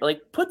these mayor.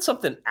 Like, put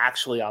something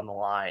actually on the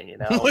line, you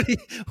know?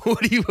 What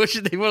do you wish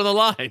they put on the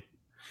line?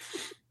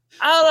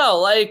 I don't know.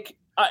 Like,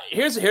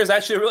 here's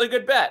actually a really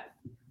good bet.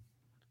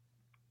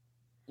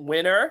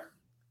 Winner,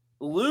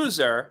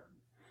 loser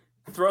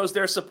throws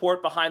their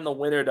support behind the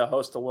winner to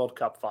host the World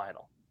Cup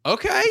final.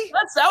 Okay.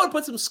 That would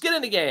put some skin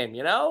in the game,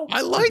 you know?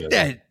 I like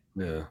that.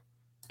 Yeah.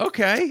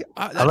 Okay.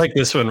 I like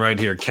this one right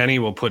here. Kenny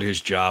will put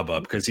his job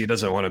up because he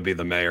doesn't want to be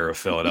the mayor of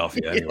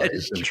Philadelphia anyway.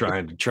 He's been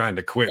trying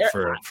to quit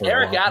for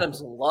Eric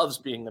Adams loves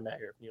being the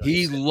mayor of New York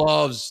He City.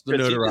 loves the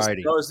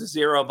notoriety. He goes to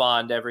Zero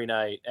Bond every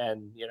night,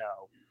 and you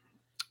know,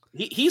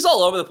 he's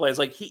all over the place.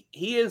 Like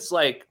he is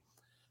like,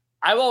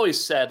 I've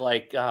always said,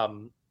 like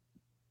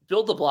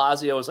Bill de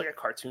Blasio was like a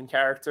cartoon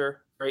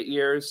character for 8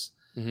 years.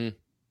 Mm-hmm.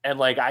 And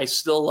like, I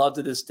still love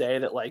to this day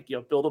that like, you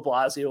know, Bill de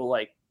Blasio will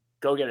like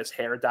go get his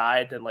hair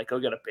dyed and like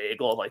go get a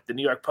bagel. And, like the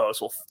New York Post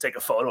will take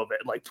a photo of it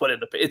and like put it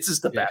in it's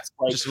just the best.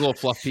 Like, just a little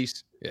fluff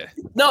piece. Yeah.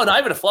 No, not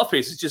even a fluff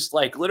piece. It's just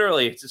like,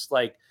 literally, it's just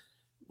like,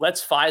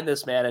 let's find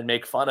this man and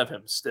make fun of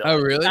him still. Oh,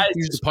 really?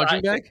 Use the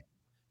punching bag?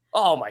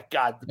 Oh my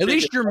God. At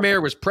least your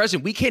mayor was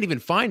present. We can't even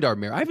find our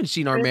mayor. I haven't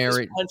seen our mayor.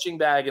 Punching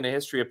bag in a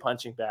history of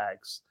punching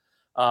bags.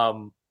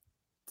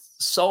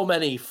 So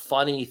many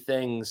funny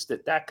things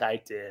that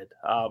guy did.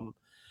 And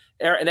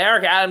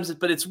Eric Adams,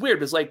 but it's weird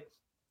because like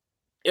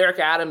Eric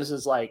Adams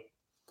is like,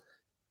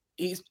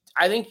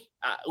 I think,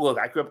 look,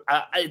 I grew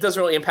up, it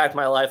doesn't really impact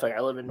my life. Like I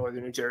live in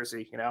Northern New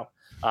Jersey, you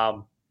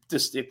know,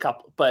 just a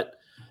couple, but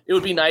it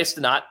would be nice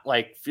to not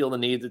like feel the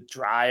need to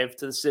drive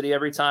to the city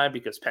every time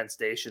because Penn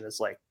Station is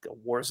like a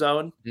war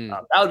zone.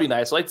 That would be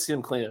nice. I'd like to see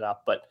him clean it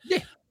up, but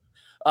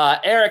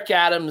Eric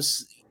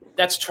Adams,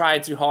 that's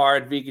trying too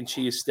hard. Vegan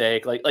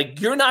cheesesteak,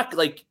 like you're not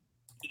going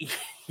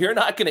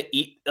to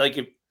eat, like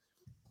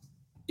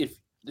if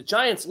the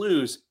Giants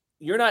lose,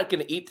 you're not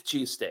going to eat the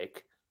cheesesteak.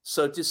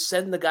 So just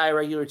send the guy a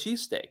regular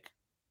cheesesteak.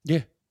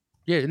 Yeah.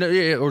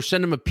 Or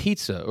send him a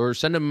pizza, or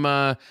send him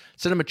a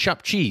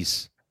chopped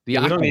cheese. We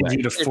don't need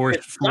you to force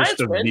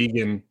the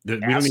vegan. We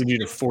don't need you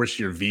to force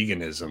your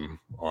veganism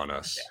on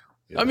us.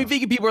 Yeah. I mean,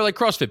 vegan people are like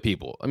CrossFit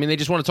people. I mean, they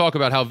just want to talk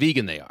about how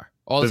vegan they are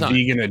all the time.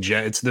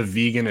 It's the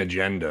vegan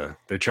agenda.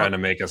 They're trying to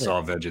make us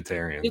all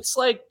vegetarian. It's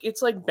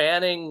like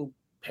banning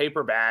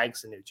paper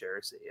bags in New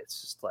Jersey.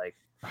 It's just like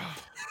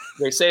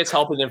they say it's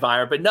helping the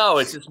environment, but no,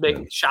 it's just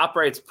making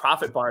ShopRite's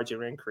profit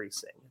margin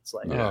increasing. It's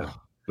like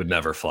would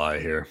never fly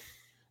here.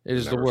 It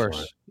is the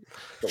worst.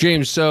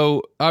 James,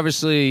 so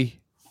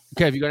obviously,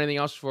 okay, have you got anything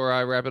else before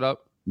I wrap it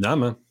up? Nah,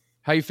 man.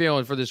 How you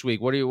feeling for this week?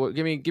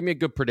 Give me a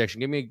good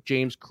prediction. Give me a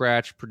James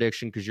Cratch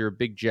prediction because you're a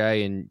big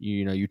J and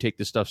you take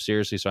this stuff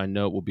seriously. So I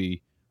know it will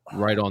be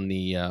right on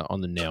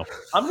the nail.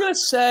 I'm gonna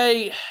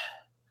say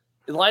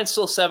the line's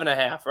still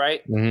 7.5,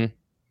 right?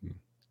 Mm-hmm.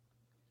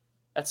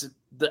 That's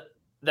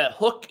that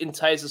hook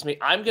entices me.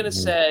 I'm gonna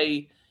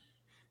say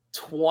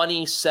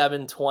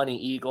 27-20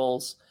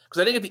 Eagles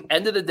because I think at the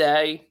end of the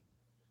day,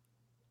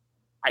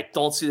 I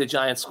don't see the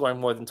Giants scoring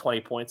more than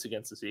 20 points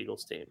against this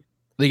Eagles team.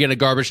 They get a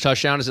garbage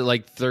touchdown? Is it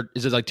like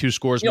 2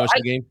 scores most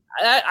of the game?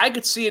 I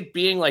could see it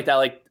being like that,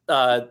 like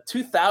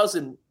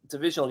 2000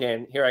 divisional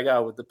game. Here I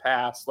go with the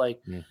pass.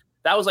 Like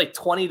that was like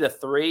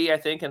 20-3, I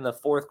think, in the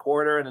fourth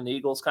quarter, and then the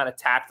Eagles kind of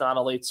tacked on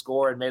a late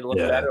score and made it look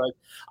better. Like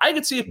I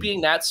could see it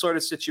being that sort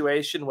of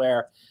situation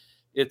where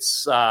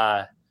it's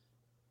the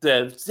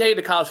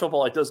college football,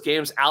 like those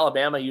games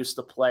Alabama used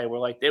to play, where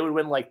like they would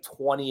win like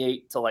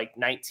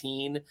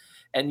 28-19,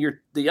 and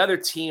the other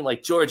team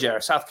like Georgia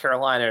or South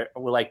Carolina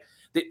were like.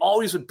 They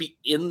always would be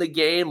in the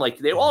game. Like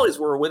they always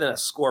were within a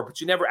score, but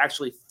you never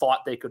actually thought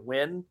they could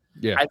win.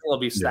 Yeah. I think it'll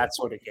be that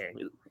sort of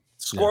game.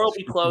 Score will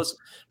be close,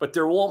 but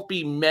there won't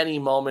be many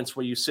moments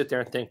where you sit there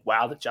and think,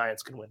 wow, the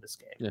Giants can win this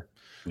game. Yeah.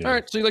 All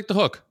right. So you like the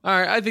hook. All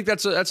right. I think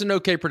that's an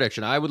okay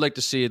prediction. I would like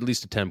to see at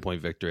least a 10-point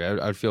victory.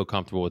 I'd feel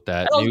comfortable with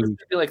that. I don't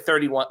be like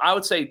 31. I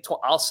would say,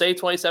 I'll say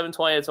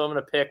 27-20. That's what I'm going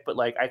to pick, but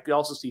like I could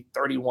also see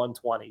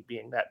 31-20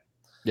 being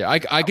Yeah,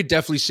 I could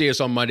definitely see us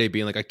on Monday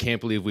being like, I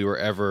can't believe we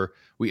ever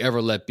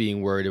let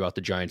being worried about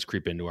the Giants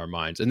creep into our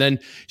minds. And then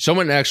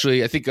someone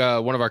actually, I think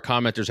one of our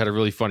commenters had a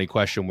really funny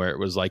question where it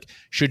was like,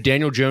 should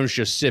Daniel Jones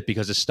just sit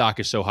because his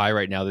stock is so high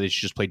right now that they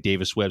should just play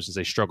Davis Webb since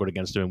they struggled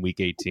against him in Week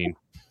 18?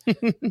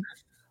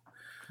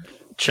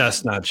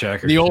 Chestnut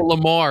checker. The old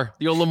Lamar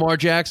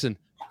Jackson.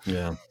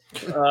 Yeah.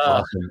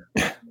 Awesome.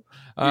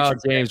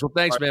 James, well,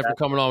 thanks, man, for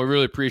coming on. We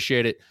really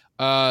appreciate it.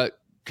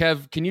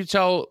 Kev, can you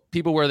tell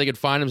people where they could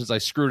find him since I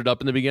screwed it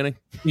up in the beginning?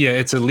 Yeah,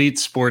 it's Elite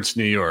Sports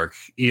New York,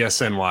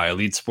 ESNY,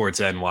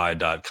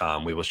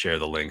 EliteSportsNY.com. We will share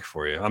the link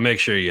for you. I'll make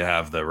sure you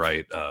have the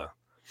right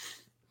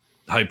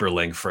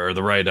hyperlink or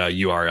the right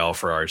URL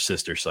for our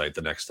sister site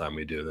the next time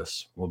we do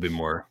this. We'll be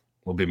more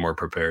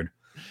prepared.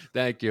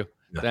 Thank you.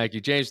 Thank you,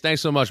 James.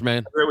 Thanks so much,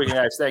 man. Great weekend,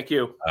 guys. Thank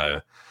you.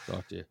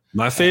 Talk to you.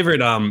 My favorite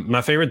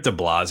De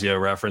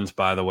Blasio reference,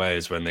 by the way,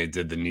 is when they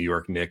did the New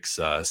York Knicks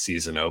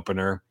season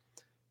opener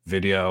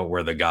video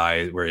where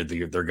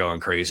they're going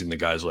crazy and the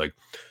guy's like,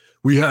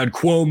 we had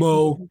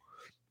Cuomo,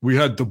 we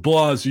had De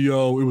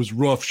Blasio, it was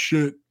rough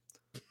shit,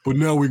 but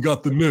now we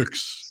got the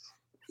Knicks.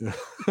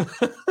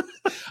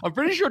 I'm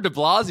pretty sure De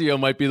Blasio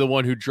might be the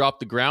one who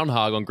dropped the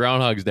groundhog on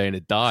Groundhog's Day and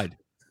it died.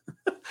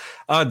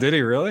 Oh, did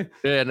he really?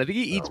 Yeah, and I think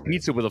he eats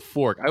pizza with a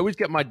fork. I always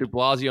get my De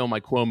Blasio and my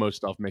Cuomo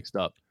stuff mixed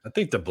up. I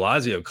think De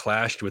Blasio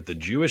clashed with the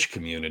Jewish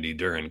community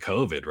during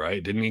COVID,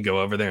 right? Didn't he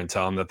go over there and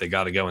tell them that they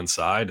got to go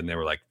inside? And they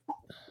were like,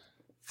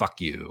 fuck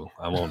you.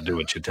 I won't do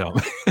what you tell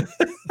me. I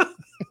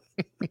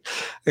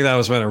think that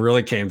was when it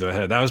really came to a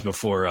head. That was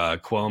before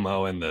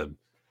Cuomo and the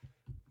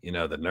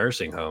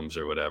nursing homes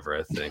or whatever,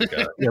 I think.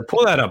 Yeah,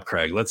 pull that up,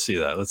 Craig. Let's see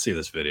that. Let's see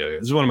this video.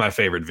 This is one of my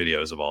favorite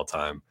videos of all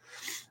time,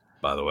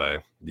 by the way.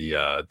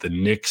 The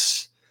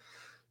Knicks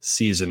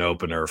season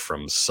opener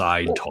from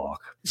Side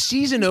Talk.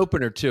 Season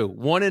opener, too.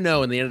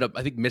 1-0, and they ended up,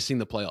 I think, missing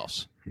the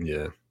playoffs.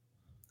 Yeah.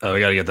 Oh, we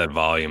got to get that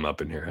volume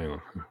up in here. Hang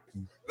on.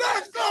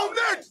 Let's go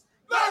Knicks!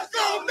 Let's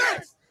go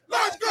Knicks!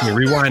 Let's go! Yeah,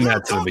 rewind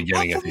that to the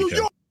beginning if you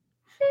can.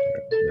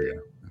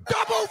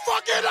 Double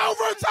fucking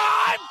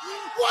overtime!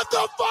 What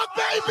the fuck,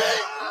 baby?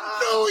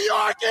 New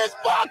York is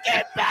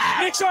fucking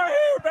back! Knicks are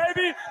here,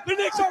 baby! The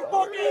Knicks are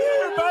fucking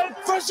here, baby!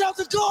 Fresh out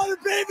the corner,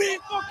 baby!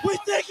 We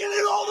taking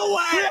it all the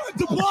way! We had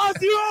De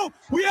Blasio,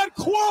 we had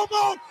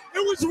Cuomo,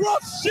 it was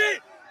rough shit,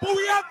 but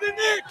we have the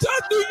Knicks!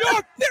 That's New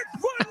York! Knicks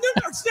run New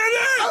York City!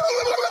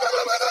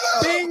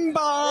 Bing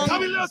bong!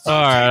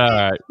 All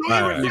right.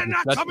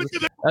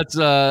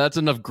 That's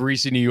enough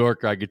greasy New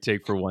Yorker I could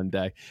take for one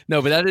day.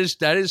 No, but that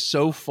is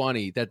so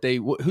funny that I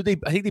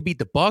think they beat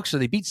the Bucks or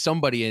they beat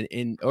somebody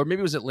in or maybe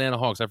it was Atlanta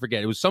Hawks. I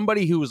forget. It was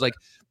somebody who was like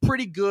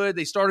pretty good.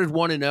 They started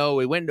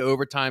 1-0. It went into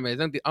overtime. I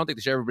don't think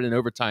they've ever been in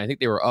overtime. I think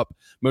they were up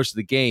most of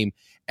the game.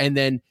 And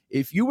then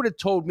if you would have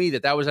told me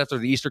that was after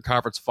the Eastern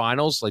Conference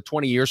Finals, like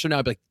 20 years from now,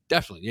 I'd be like,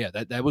 definitely, yeah,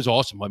 that was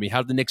awesome. I mean,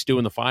 how did the Knicks do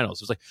in the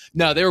finals? It was like,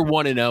 no, they were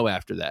 1-0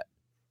 after that.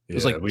 It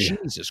was like,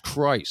 Jesus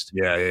Christ.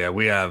 Yeah.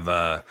 We had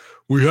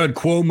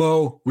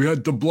Cuomo, we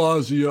had De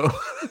Blasio.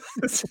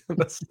 It's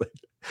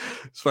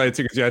funny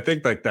too, because I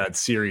think like that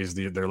series,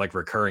 they're like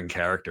recurring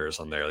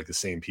characters on there. Like the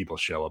same people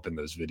show up in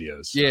those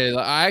videos. So. Yeah,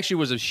 I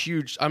actually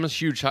I'm a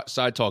huge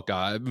Side Talk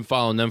guy. I've been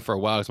following them for a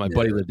while because my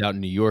buddy lived out in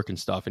New York and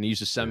stuff, and he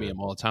used to send me them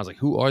all the time. I was like,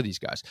 who are these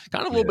guys?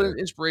 Kind of a little bit of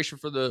inspiration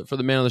for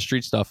the man on the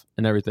street stuff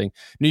and everything.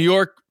 New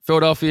York,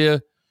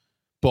 Philadelphia,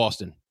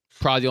 Boston.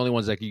 Probably the only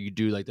ones that you could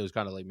do like those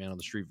kind of like man on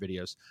the street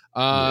videos.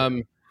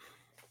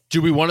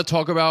 Do we want to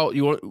talk about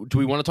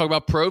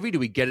Provy? Do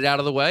we get it out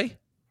of the way?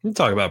 We'll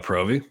talk about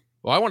Provy.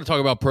 Well, I want to talk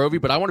about Provy,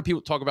 but I want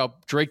people to talk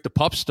about Drake the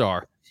Pup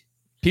Star.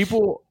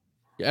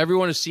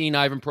 Everyone has seen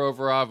Ivan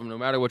Provorov, no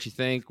matter what you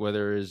think,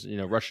 whether it's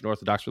Russian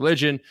Orthodox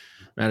religion,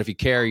 man, if you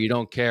care, you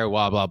don't care,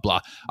 blah, blah,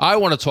 blah. I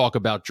want to talk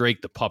about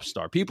Drake the Pup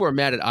Star. People are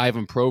mad at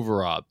Ivan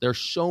Provorov. They're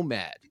so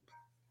mad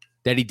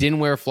that he didn't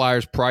wear a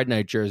Flyers Pride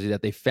Night jersey,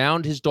 that they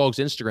found his dog's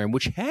Instagram,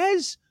 which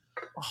has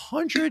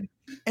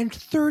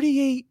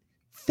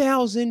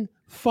 138,000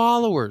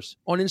 followers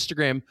on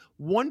Instagram,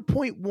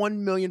 1.1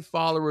 million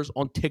followers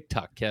on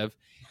TikTok, Kev,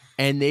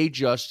 and they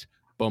just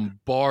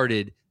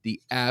bombarded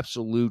the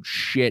absolute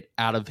shit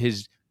out of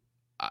the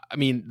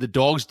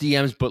dog's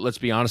DMs, but let's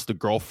be honest, the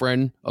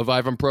girlfriend of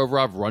Ivan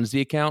Provorov runs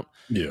the account.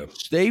 Yeah.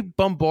 They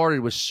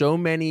bombarded with so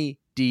many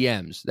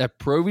DMs that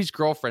Provy's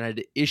girlfriend had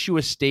to issue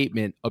a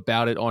statement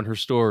about it on her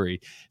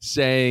story,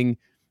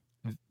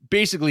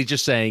 basically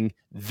just saying,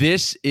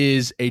 this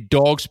is a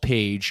dog's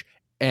page,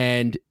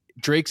 and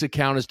Drake's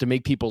account is to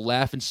make people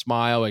laugh and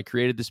smile. I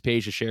created this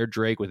page to share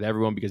Drake with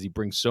everyone because he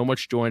brings so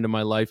much joy into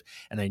my life,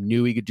 and I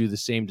knew he could do the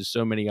same to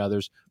so many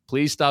others.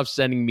 Please stop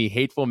sending me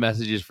hateful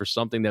messages for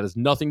something that has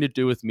nothing to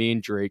do with me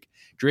and Drake.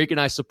 Drake and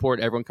I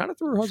support everyone. Kind of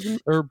threw her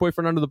husband or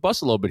boyfriend under the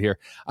bus a little bit here.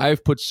 I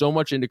have put so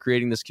much into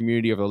creating this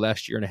community over the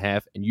last year and a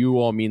half, and you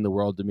all mean the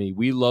world to me.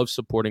 We love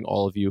supporting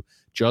all of you,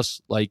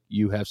 just like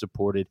you have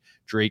supported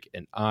Drake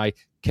and I.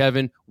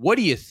 Kevin, what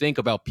do you think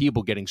about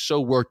people getting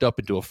so worked up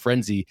into a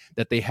frenzy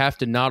that they have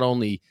to not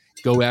only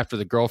go after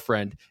the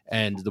girlfriend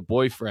and the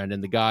boyfriend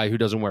and the guy who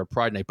doesn't wear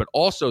Pride Night, but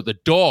also the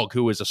dog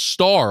who is a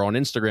star on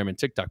Instagram and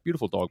TikTok.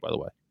 Beautiful dog, by the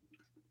way.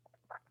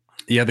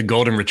 Yeah, the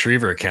Golden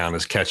Retriever account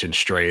is catching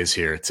strays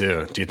here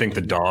too. Do you think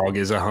the dog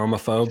is a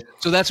homophobe?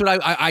 So that's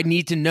what I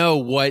need to know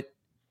what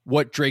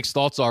Drake's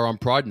thoughts are on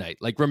Pride Night.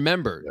 Like,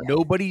 remember,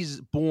 nobody's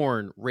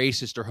born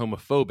racist or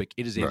homophobic.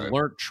 It is a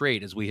learned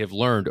trait, as we have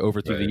learned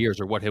over through the years,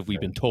 or what have we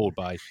been told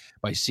by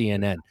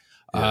CNN.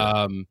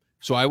 Yeah.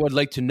 So I would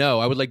like to know.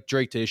 I would like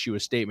Drake to issue a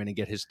statement and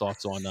get his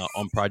thoughts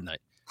on Pride Night.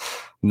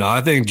 No,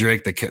 I think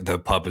Drake, the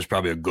pup, is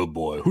probably a good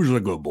boy. Who's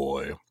a good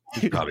boy?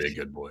 He's probably a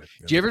good boy.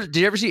 Did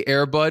you ever see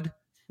Air Bud,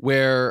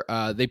 where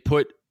they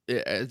put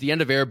at the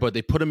end of Air Bud,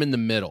 they put him in the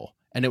middle,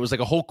 and it was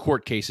like a whole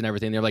court case and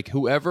everything. They're like,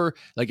 whoever,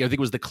 like I think it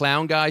was the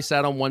clown guy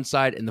sat on one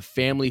side, and the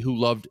family who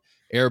loved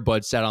Air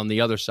Bud sat on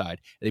the other side.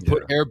 And they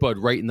put Air Bud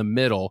right in the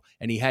middle,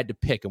 and he had to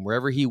pick, and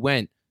wherever he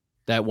went,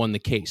 that won the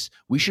case.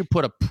 We should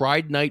put a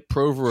Pride Night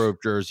Provorov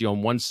jersey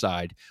on one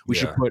side. We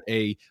should put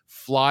a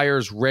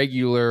Flyers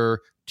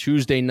regular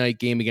Tuesday night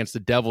game against the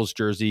Devils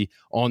jersey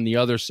on the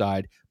other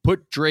side.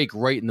 Put Drake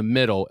right in the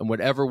middle, and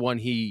whatever one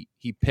he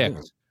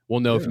picked, we'll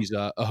know if he's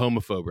a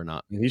homophobe or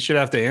not. He should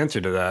have to answer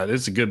to that.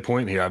 It's a good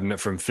point here.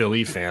 From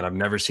Philly fan, I've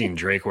never seen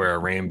Drake wear a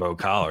rainbow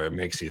collar. It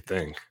makes you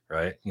think,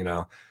 right? You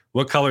know,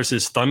 what color's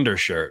his Thunder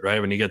shirt, right?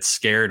 When he gets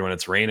scared when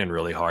it's raining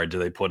really hard, do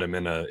they put him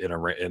in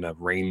a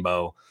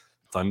rainbow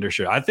Thunder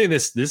shirt? I think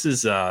this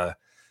is I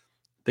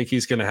think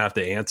he's going to have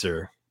to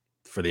answer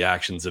for the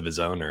actions of his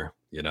owner,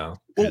 you know,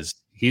 because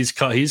he's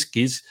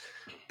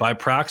by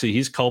proxy,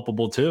 he's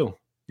culpable too,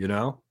 you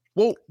know?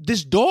 Well,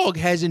 this dog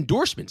has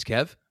endorsements,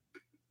 Kev.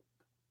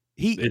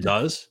 It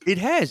does? It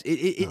has.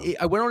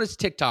 I went on his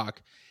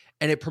TikTok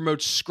and it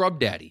promotes Scrub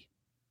Daddy.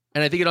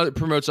 And I think it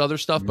promotes other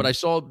stuff, but I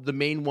saw the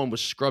main one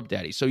was Scrub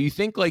Daddy. So do you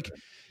think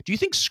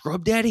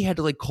Scrub Daddy had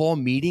to like call a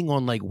meeting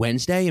on like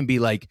Wednesday and be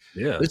like,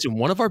 listen,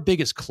 one of our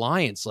biggest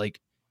clients, like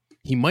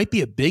he might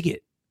be a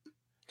bigot.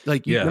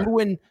 Like remember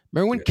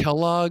when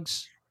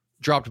Kellogg's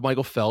dropped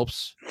Michael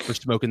Phelps for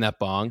smoking that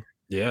bong?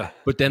 Yeah.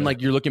 But then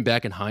like you're looking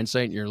back in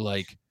hindsight and you're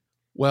like,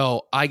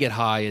 well, I get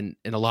high and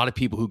a lot of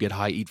people who get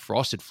high eat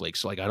Frosted Flakes.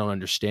 So like I don't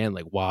understand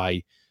like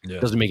why it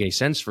doesn't make any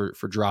sense for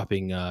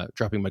dropping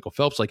Michael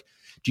Phelps. Like,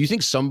 do you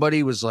think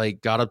somebody was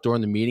like got up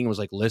during the meeting and was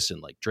like, listen,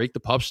 like Drake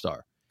the pop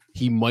star,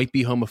 he might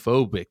be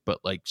homophobic, but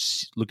like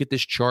look at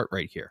this chart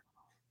right here.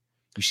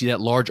 You see that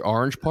large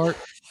orange part?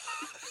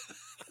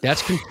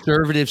 That's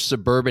conservative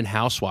suburban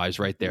housewives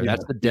right there.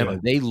 That's the demo.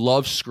 They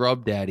love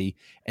Scrub Daddy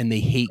and they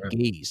hate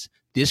gays.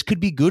 This could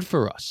be good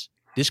for us.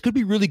 This could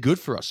be really good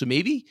for us. So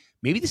maybe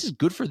this is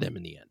good for them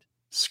in the end.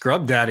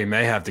 Scrub Daddy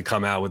may have to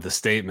come out with a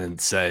statement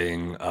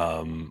saying,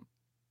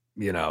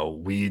 you know,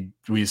 we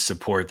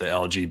support the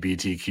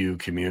LGBTQ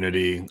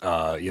community.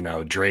 You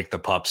know, Drake the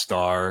pop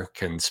star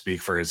can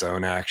speak for his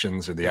own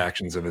actions or the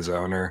actions of his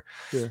owner.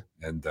 Yeah.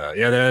 And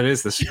that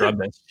is the Scrub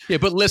Daddy. Yeah,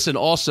 but listen,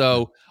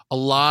 also a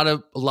lot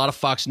of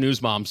Fox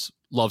News moms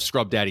love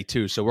Scrub Daddy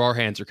too. So our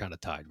hands are kind of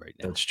tied right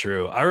now. That's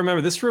true. I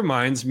remember this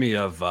reminds me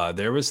of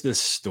there was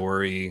this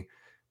story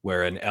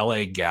where an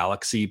LA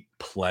Galaxy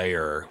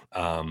player,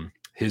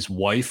 his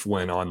wife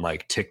went on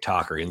like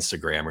TikTok or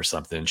Instagram or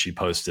something, and she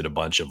posted a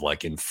bunch of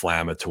like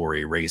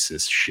inflammatory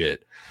racist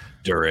shit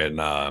during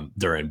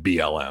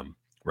BLM,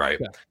 right?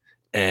 Yeah.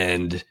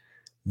 And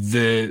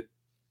it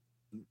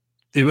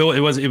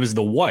was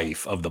the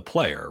wife of the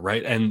player,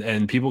 right?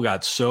 And people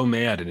got so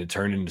mad and it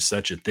turned into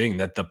such a thing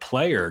that the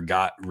player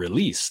got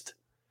released.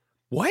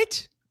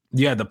 What?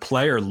 Yeah, the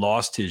player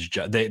lost his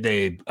job.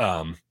 They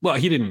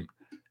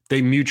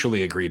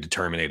mutually agreed to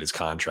terminate his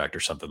contract or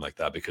something like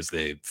that because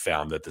they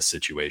found that the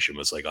situation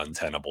was like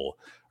untenable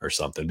or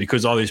something.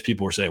 Because all these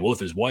people were saying, well, if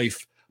his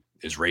wife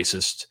is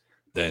racist,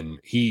 then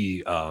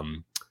he,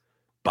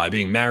 by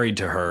being married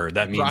to her,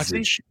 that means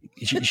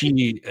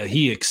that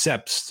he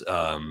accepts.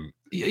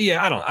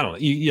 I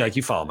don't.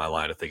 You follow my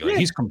line of thinking. Like,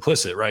 he's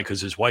complicit, right? Because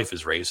his wife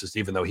is racist,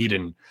 even though he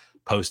didn't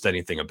post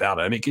anything about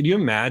it. I mean, can you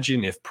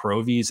imagine if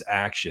Pro V's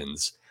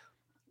actions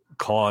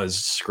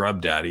caused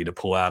Scrub Daddy to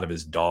pull out of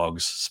his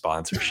dog's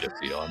sponsorship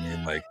deal? I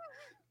mean, like,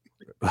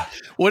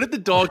 what if the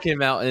dog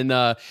came out and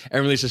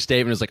released a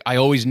statement? It was like, I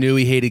always knew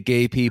he hated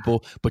gay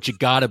people, but you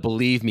gotta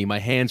believe me, my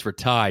hands were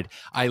tied.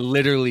 I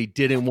literally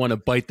didn't want to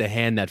bite the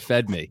hand that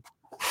fed me.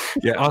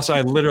 Yeah. Also,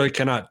 I literally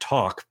cannot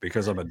talk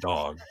because I'm a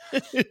dog.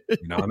 You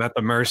know, I'm at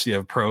the mercy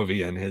of Pro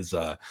V and his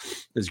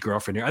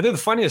girlfriend here. I think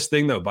the funniest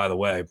thing, though, by the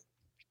way,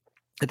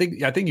 I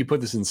think you put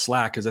this in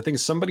Slack because I think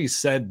somebody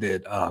said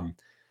that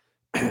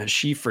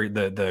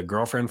the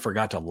girlfriend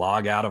forgot to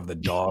log out of the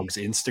dog's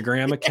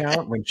Instagram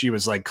account when she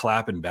was like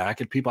clapping back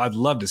at people. I'd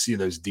love to see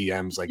those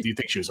DMs. Like, do you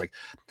think she was like,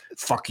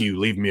 fuck you,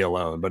 leave me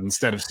alone? But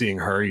instead of seeing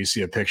her, you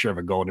see a picture of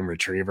a golden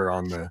retriever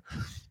on the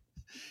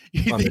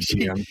You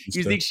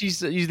think she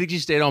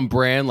stayed on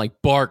brand?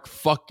 Like, bark,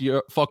 fuck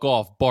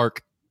off,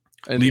 bark.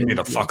 And leave me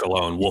the fuck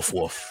alone, woof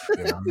woof.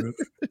 You know?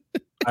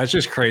 That's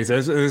just crazy.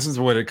 This is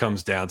what it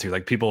comes down to.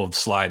 Like, people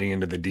sliding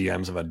into the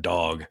DMs of a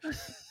dog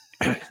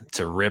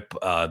to rip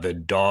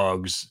the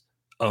dog's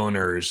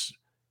owner's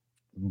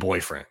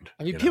boyfriend.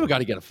 I mean, people got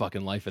to get a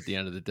fucking life at the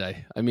end of the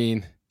day. I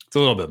mean, it's a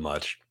little bit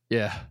much.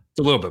 Yeah. It's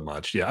a little bit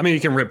much. Yeah. I mean, you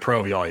can rip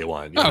Provy all you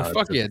want. You know,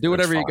 fuck yeah. Do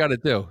whatever you got to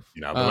do.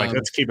 You know, but like,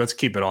 let's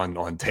keep it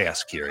on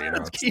task here. You know,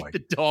 let's keep the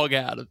dog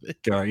out of it.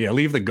 Yeah.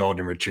 Leave the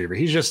golden retriever.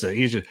 He's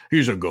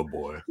a good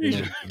boy.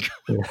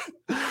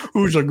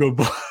 Who's a good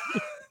boy?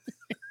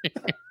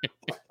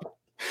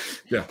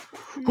 Yeah.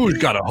 Who's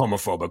got a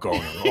homophobic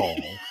owner? Oh.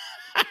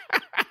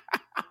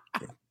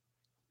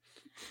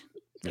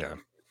 Yeah.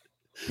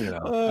 You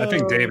know, I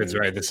think David's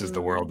right. This is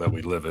the world that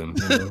we live in.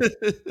 You know?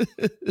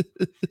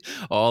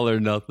 All or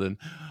nothing.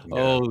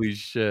 Yeah. Holy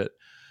shit.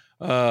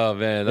 Oh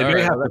man. They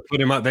may have to put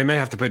him up. They may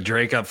have to put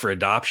Drake up for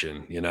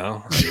adoption, you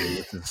know? I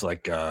mean, it's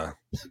like I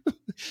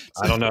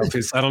don't know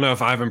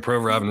if Ivan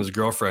Provorov and his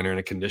girlfriend are in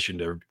a condition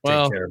to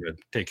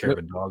take care of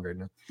a dog right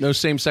now. No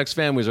same-sex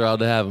families are allowed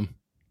to have him.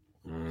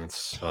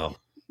 Well,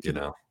 you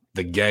know,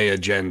 the gay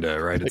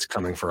agenda, right? It's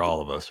coming for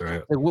all of us,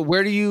 right?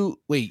 Where do you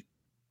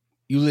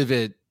you live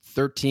at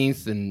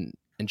 13th and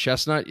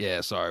Chestnut?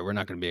 Yeah, sorry, we're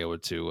not going to be able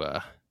to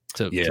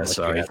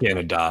sorry, you can't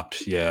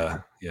adopt.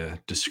 Yeah,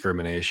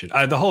 discrimination.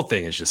 The whole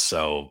thing is just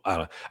so I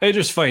don't know. It's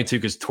just funny too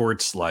because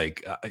Torts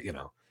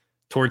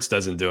Torts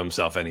doesn't do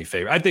himself any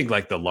favor. I think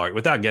like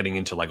without getting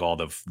into like all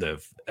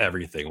the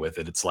everything with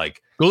it, it's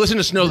like go listen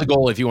to Snow the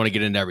Goal if you want to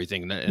get into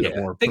everything.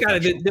 They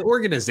got the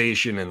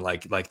organization and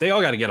like they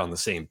all got to get on the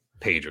same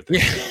page with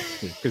it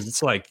because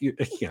it's like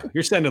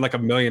you're sending like a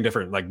million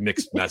different like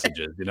mixed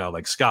messages. You know,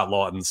 like Scott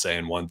Lawton's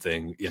saying one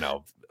thing, you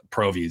know,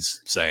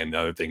 Provy's saying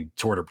another thing.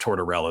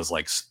 Tortorella's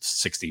like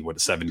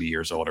 70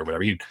 years old or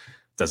whatever. He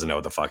doesn't know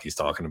what the fuck he's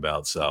talking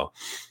about. So,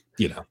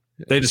 you know,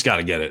 they just got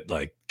to get it.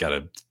 Like, got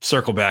to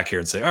circle back here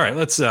and say, all right,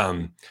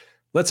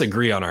 let's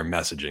agree on our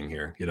messaging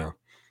here. You know,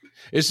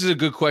 this is a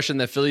good question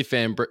that Philly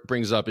fan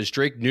brings up. Is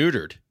Drake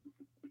neutered?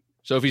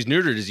 So if he's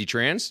neutered, is he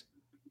trans?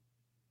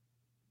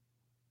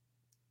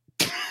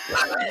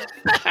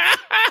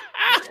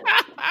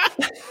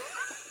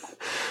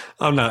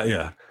 I'm not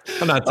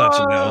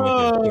touching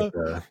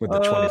that with the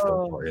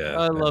 20-foot. Yeah,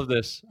 I love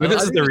this. But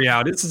this is the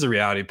reality. This is a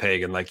reality,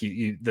 Pagan. Like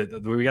we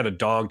got a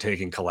dog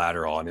taking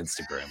collateral on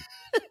Instagram.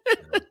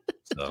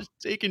 So. Just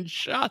taking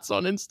shots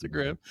on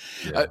Instagram.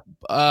 Yeah.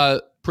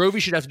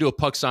 Provy should have to do a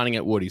puck signing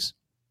at Woody's.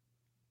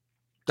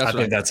 I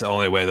think that's the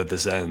only way that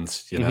this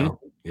ends. You know,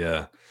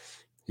 yeah.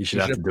 He should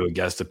have to do a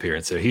guest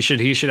appearance there. He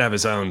should have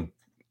his own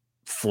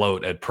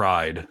float at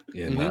Pride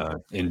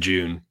in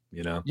June.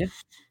 You know,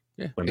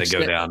 when they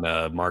go down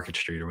Market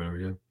Street or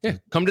whatever. Yeah,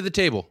 come to the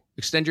table.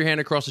 Extend your hand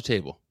across the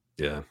table.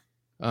 Yeah.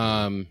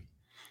 I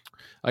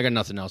got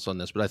nothing else on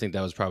this, but I think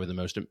that was probably the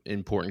most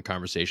important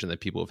conversation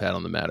that people have had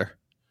on the matter.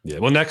 Yeah.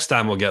 Well, next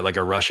time we'll get like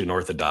a Russian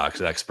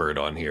Orthodox expert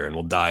on here, and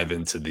we'll dive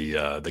into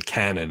the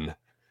canon,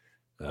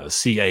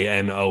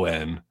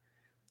 CANON,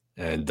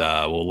 and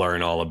we'll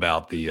learn all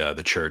about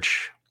the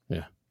church.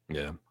 Yeah.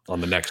 Yeah. On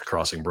the next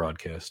Crossing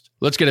broadcast.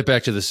 Let's get it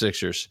back to the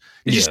Sixers.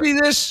 Did you see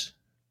this?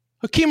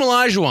 Hakeem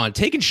Olajuwon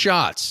taking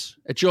shots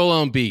at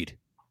Joel Embiid.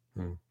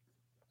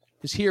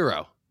 His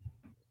hero.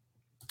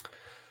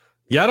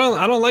 Yeah, I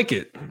don't like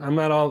it. I'm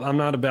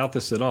not about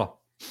this at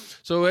all.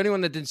 So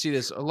anyone that didn't see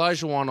this,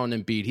 Olajuwon on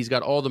Embiid, he's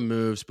got all the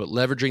moves, but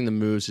leveraging the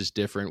moves is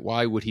different.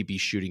 Why would he be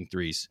shooting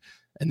threes?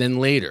 And then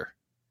later,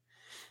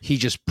 he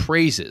just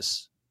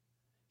praises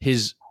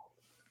his,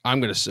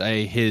 I'm going to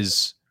say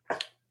his,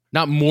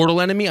 not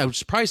mortal enemy, I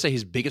would probably say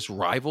his biggest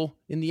rival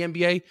in the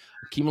NBA,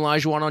 Hakeem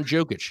Olajuwon on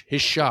Jokic.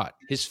 His shot,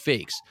 his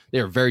fakes, they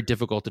are very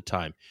difficult to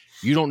time.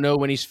 You don't know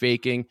when he's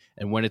faking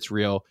and when it's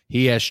real.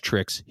 He has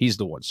tricks. He's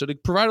the one. So to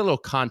provide a little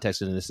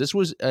context in this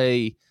was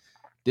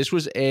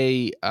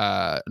an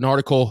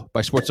article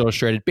by Sports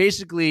Illustrated,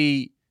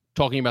 basically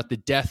talking about the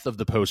death of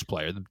the post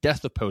player, the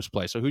death of post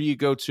play. So who do you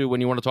go to when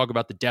you want to talk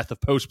about the death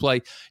of post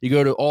play? You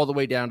go to all the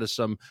way down to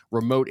some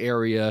remote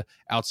area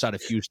outside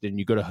of Houston.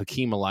 You go to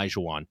Hakeem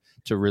Olajuwon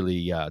to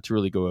really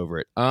go over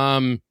it.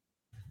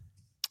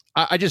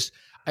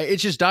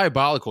 It's just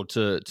diabolical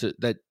to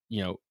that,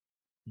 you know,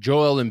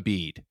 Joel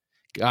Embiid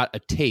got a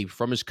tape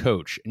from his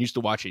coach and used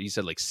to watch it. He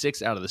said like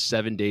 6 out of the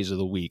 7 days of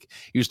the week,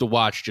 he used to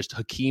watch just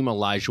Hakeem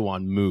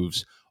Olajuwon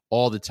moves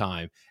all the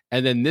time.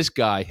 And then this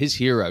guy, his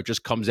hero,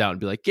 just comes out and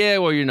be like, yeah,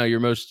 well, you know,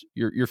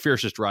 your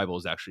fiercest rival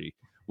is actually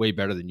way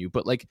better than you.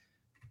 But like,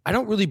 I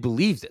don't really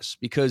believe this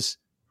because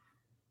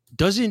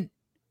doesn't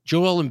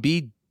Joel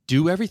Embiid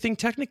do everything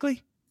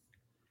technically?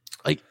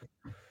 Like,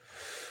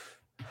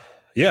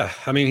 yeah,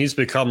 I mean, he's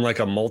become like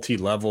a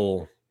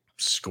multi-level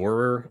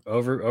scorer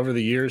over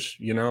the years.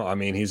 You know, I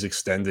mean, he's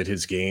extended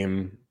his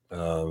game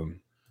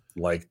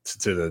like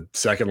to the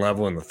second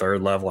level and the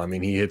third level. I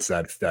mean, he hits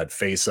that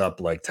face up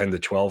like 10 to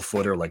 12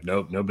 footer like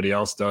nobody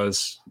else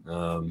does.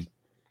 And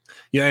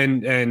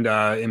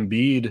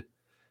Embiid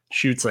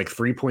shoots like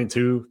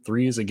 3.2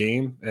 threes a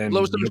game, and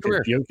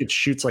Jokic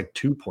shoots like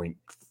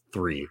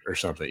 2.3 or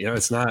something. You know,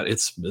 it's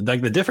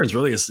like the difference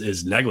really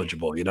is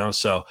negligible, you know.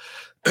 So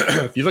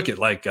if you look at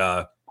like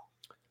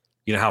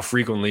you know how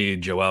frequently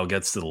Joel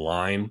gets to the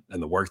line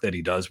and the work that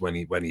he does when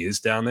he is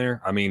down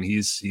there. I mean,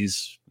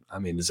 he's I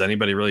mean, is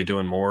anybody really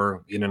doing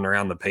more in and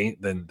around the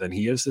paint than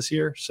he is this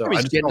year? So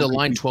he's getting to the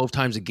line 12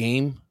 times a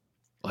game.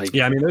 Like,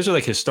 yeah, I mean, those are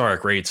like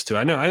historic rates too.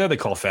 I know they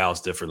call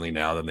fouls differently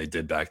now than they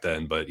did back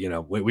then, but you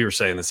know, we were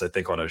saying this, I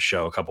think, on a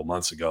show a couple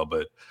months ago,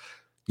 but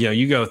you know,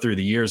 you go through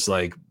the years,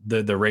 like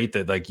the rate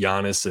that like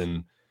Giannis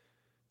and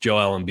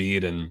Joel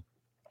Embiid and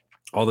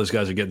all those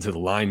guys are getting to the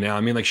line now.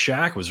 I mean, like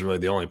Shaq was really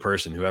the only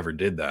person who ever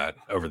did that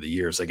over the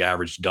years, like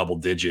averaged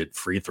double-digit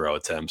free throw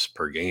attempts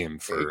per game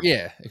for.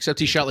 Yeah, except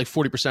he shot like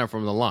 40%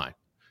 from the line.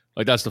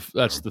 Like that's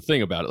the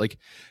thing about it. Like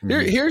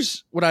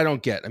here's what I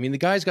don't get. I mean, the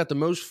guy's got the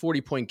most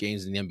 40-point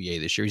games in the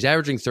NBA this year. He's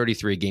averaging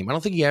 33 a game. I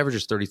don't think he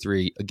averages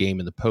 33 a game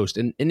in the post.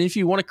 And if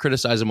you want to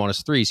criticize him on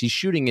his threes, he's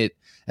shooting it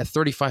at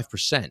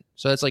 35%.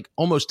 So that's like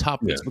almost top,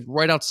 it's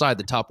right outside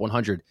the top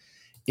 100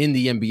 in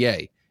the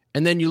NBA.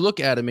 And then you look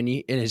at him and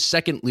his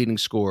second leading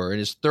scorer and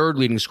his third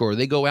leading scorer,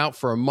 they go out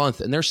for a month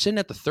and they're sitting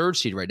at the third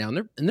seed right now.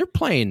 And they're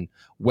playing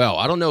well.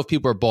 I don't know if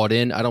people are bought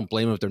in. I don't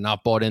blame them if they're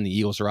not bought in. The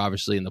Eagles are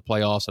obviously in the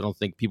playoffs. I don't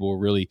think people will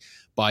really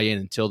buy in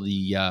until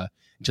the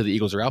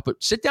Eagles are out.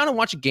 But sit down and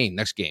watch a game,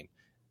 next game.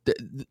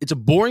 It's a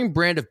boring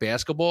brand of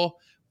basketball,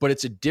 but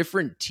it's a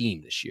different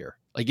team this year.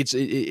 Like it's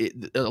a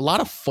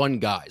lot of fun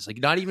guys. Like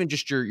not even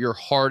just your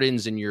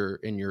Hardens and your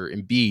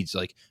Embiids.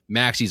 Like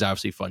Maxi's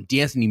obviously fun.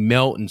 D'Anthony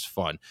Melton's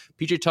fun.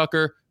 PJ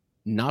Tucker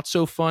not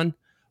so fun,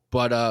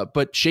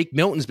 but Shake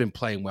Milton's been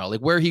playing well. Like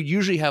where he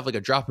usually have like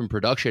a drop in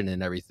production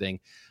and everything.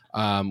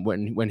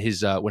 When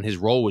his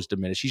role was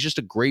diminished, he's just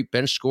a great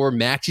bench scorer.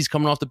 Maxi's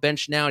coming off the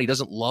bench now. And he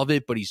doesn't love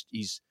it, but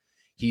he's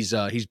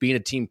being a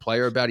team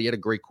player about it. He had a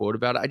great quote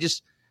about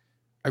it.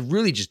 I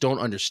really just don't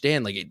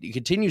understand. Like it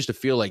continues to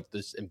feel like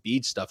this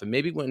Embiid stuff, and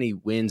maybe when he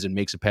wins and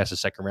makes it past the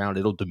second round,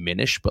 it'll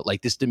diminish. But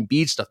like this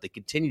Embiid stuff, they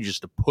continue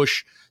just to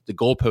push the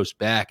goalpost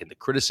back, and the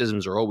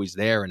criticisms are always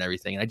there and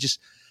everything. And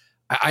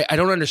I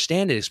don't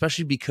understand it,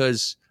 especially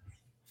because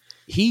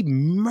he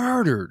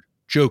murdered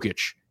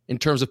Jokic in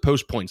terms of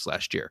post points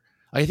last year.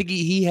 I think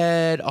he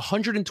had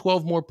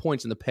 112 more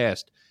points in the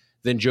past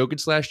than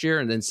Jokic last year,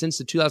 and then since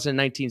the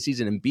 2019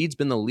 season, Embiid's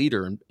been the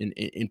leader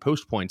in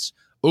post points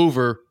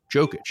over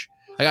Jokic.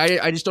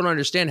 I just don't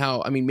understand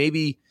how. I mean,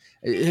 maybe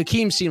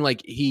Hakeem seemed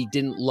like he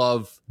didn't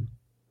love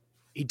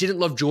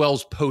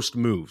Joel's post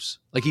moves.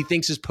 Like he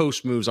thinks his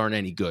post moves aren't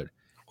any good.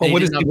 Well,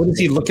 what is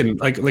he looking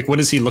like? Like what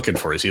is he looking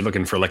for? Is he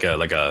looking for like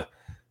a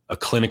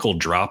clinical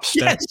drop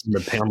step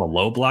on the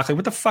low block? Like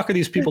what the fuck are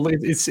these people?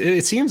 It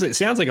sounds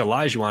like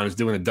Olajuwon is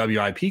doing a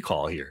WIP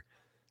call here.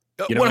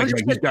 You know,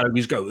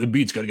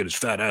 Embiid's got to get his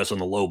fat ass on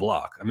the low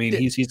block. I mean,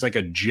 he's like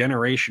a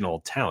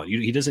generational talent.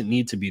 He doesn't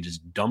need to be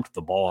just dumped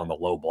the ball on the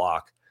low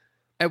block.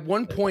 At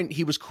one point,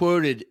 he was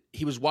quoted,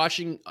 he was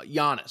watching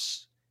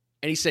Giannis,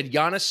 and he said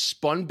Giannis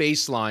spun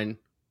baseline.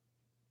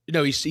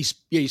 No, he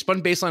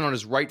spun baseline on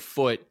his right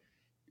foot,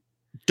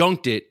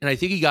 dunked it, and I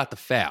think he got the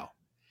foul.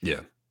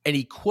 Yeah. And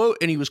he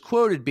was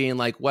quoted being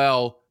like,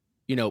 well,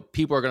 you know,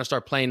 people are going to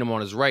start playing him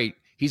on his right.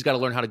 He's got to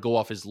learn how to go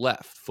off his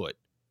left foot,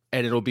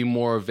 and it'll be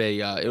more of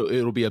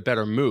it'll be a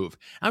better move.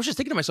 I was just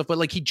thinking to myself, but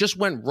like he just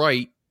went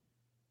right,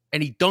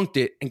 and he dunked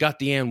it and got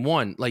the and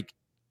one. Like,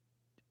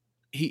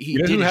 He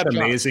who had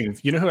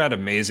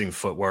amazing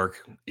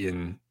footwork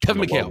in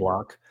Kevin McHale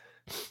block?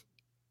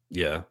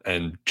 Yeah,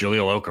 and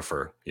Jahlil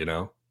Okafor, you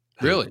know,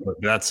 really,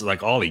 that's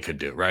like all he could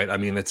do, right? I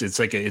mean, it's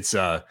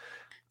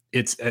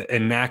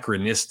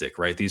anachronistic,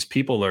 right? These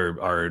people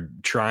are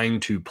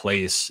trying to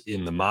place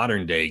in the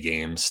modern day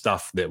game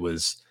stuff that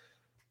was,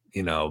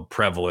 you know,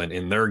 prevalent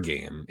in their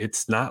game.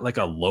 It's not like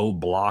a low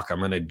block, I'm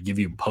going to give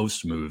you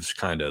post moves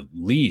kind of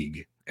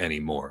league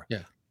anymore.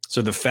 Yeah.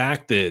 So the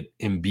fact that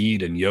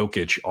Embiid and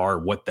Jokic are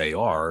what they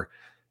are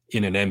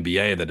in an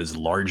NBA that is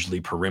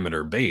largely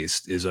perimeter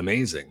based is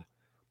amazing.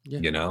 Yeah.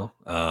 You know,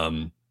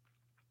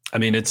 I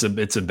mean, it's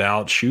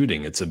about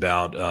shooting. It's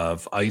about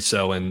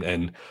ISO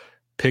and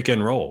pick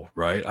and roll,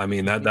 right? I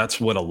mean, that's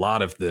what a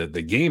lot of the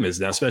game is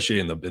now, especially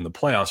in the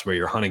playoffs where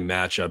you're hunting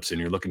matchups and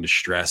you're looking to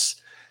stress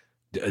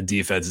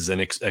defenses and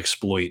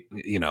exploit,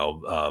 you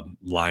know,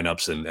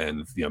 lineups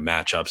and you know,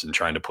 matchups and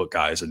trying to put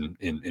guys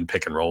in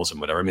pick and rolls and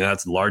whatever. I mean,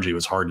 that's largely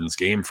was Harden's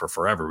game for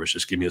forever, was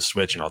just give me a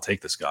switch and I'll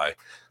take this guy,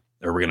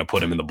 or we're going to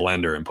put him in the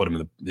blender and put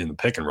him in the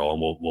pick and roll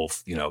and we'll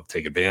you know,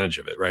 take advantage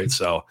of it, right?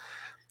 So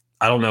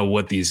I don't know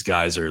what these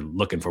guys are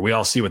looking for. We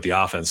all see what the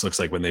offense looks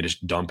like when they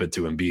just dump it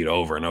to Embiid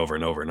over and over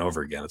and over and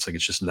over again. It's like,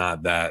 it's just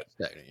not that.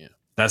 Yeah.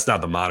 That's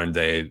not the modern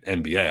day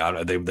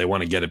NBA. They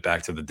want to get it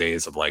back to the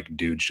days of like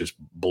dudes just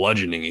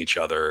bludgeoning each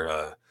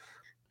other,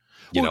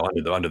 you know,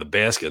 under the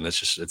basket. And it's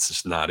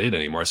just not it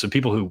anymore. So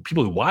people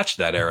who watch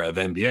that era of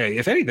NBA,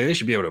 if anything, they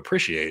should be able to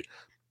appreciate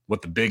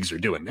what the bigs are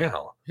doing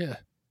now. Yeah.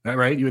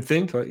 Right? You would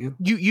think.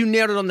 You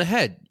nailed it on the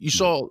head. You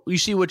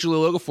see what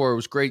Jahlil Okafor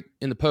was great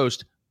in the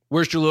post.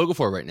 Where's Jahlil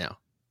Okafor right now?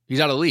 He's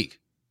out of the league.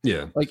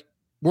 Yeah. Like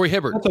Roy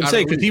Hibbert. That's what I'm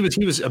saying, because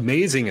he was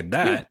amazing at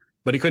that. Yeah.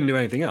 But he couldn't do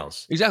anything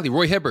else. Exactly.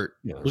 Roy Hibbert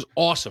was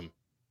awesome.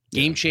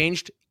 Game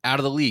changed, out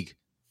of the league.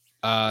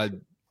 I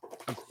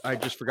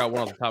just forgot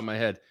one off the top of my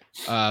head.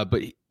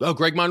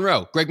 Greg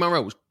Monroe. Greg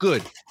Monroe was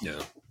good.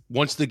 Yeah.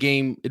 once the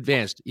game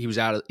advanced, he's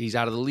out of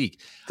the league.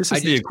 This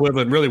is the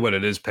equivalent. Really, what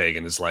it is,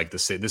 Pagan, is like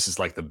this is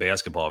like the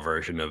basketball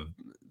version of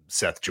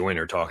Seth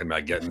Joyner talking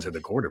about getting to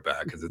the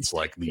quarterback, because it's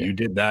like you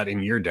did that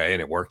in your day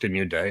and it worked in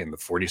your day, and the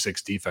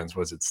 46 defense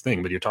was its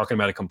thing. But you're talking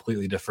about a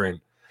completely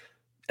different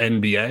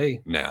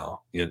NBA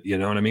now. You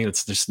know what I mean?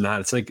 It's just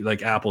not. It's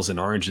like apples and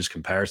oranges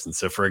comparison.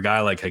 So for a guy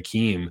like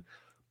Hakeem,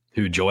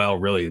 who Joel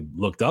really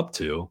looked up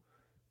to,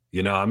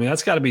 you know, I mean,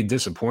 that's got to be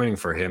disappointing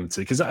for him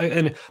too. Because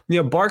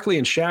Barkley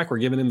and Shaq were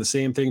giving him the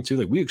same thing too.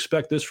 Like, we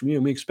expect this from you,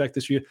 and we expect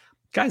this from you.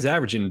 Guy's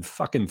averaging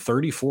fucking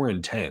 34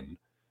 and 10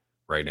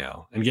 right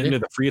now, and getting to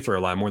the free throw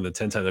line more than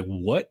 10 times.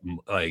 What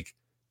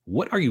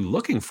are you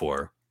looking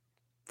for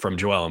from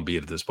Joel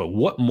Embiid at this point?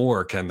 What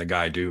more can the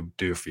guy do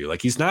for you?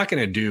 Like, he's not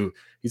going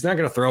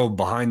to throw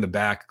behind the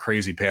back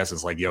crazy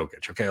passes like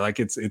Jokic. Okay, like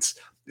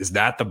is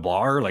that the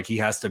bar? Like, he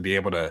has to be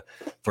able to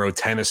throw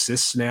 10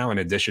 assists now, in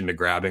addition to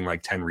grabbing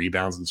like 10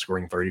 rebounds and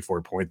scoring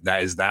 34 points.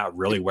 Is that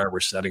really where we're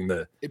setting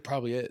it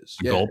probably is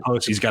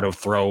goalpost? He's got to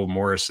throw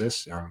more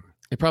assists.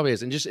 It probably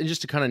is. And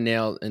just to kind of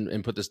nail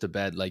and put this to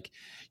bed, like,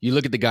 you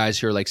look at the guys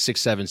who are like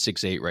 6'7",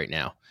 6'8" right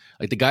now.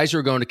 Like, the guys who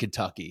are going to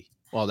Kentucky.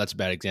 Well, that's a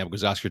bad example,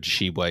 because Oscar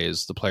Tshiebwe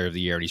is the player of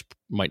the year, and he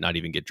might not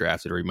even get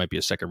drafted, or he might be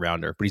a second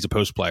rounder, but he's a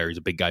post player. He's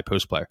a big guy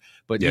post player.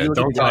 But yeah,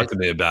 don't talk to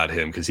me about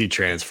him, because he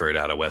transferred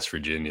out of West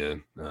Virginia.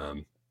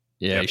 After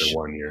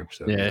 1 year.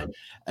 So, yeah.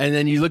 And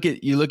then you look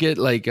at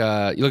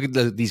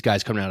these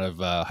guys coming out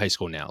of high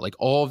school now. Like,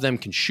 all of them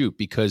can shoot,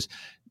 because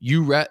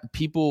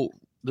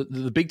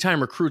the big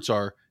time recruits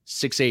are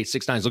 6'8",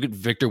 6'9". Look at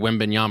Victor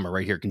Wembanyama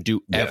right here, can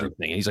do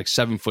everything. And he's like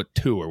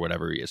 7'2" or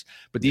whatever he is.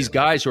 But these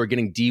guys who are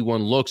getting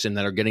D1 looks and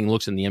that are getting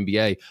looks in the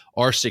NBA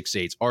are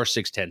 6'8", are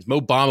 6'10". Mo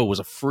Bamba was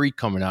a freak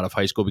coming out of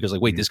high school, because like,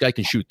 wait, this guy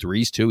can shoot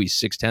threes too. He's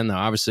 6'10". Now,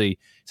 obviously,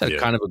 he's had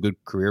kind of a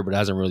good career, but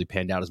hasn't really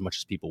panned out as much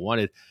as people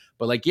wanted.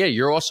 But like, yeah,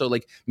 you're also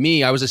like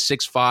me. I was a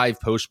 6'5"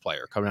 post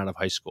player coming out of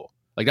high school.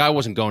 Like, I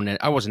wasn't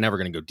never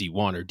going to go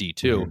D1 or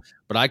D2,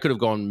 but I could have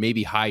gone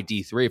maybe high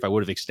D3 if I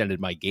would have extended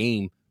my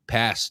game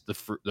past the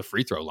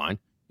free throw line.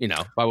 You know,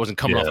 if I wasn't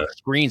coming off the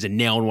screens and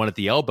nailing one at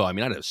the elbow. I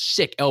mean, I had a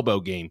sick elbow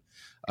game,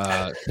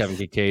 Kevin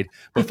Kincaid.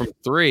 But from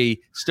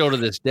three, still to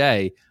this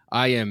day,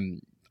 I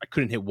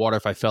couldn't hit water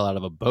if I fell out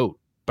of a boat.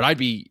 But I'd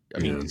be,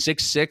 6'6",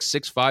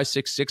 6'5",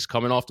 6'6",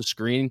 coming off the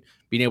screen,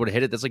 being able to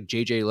hit it. That's like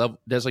JJ level.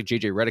 That's like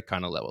JJ Redick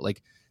kind of level.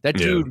 Like, that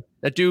dude,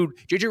 JJ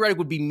Redick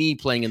would be me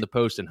playing in the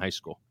post in high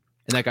school,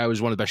 and that guy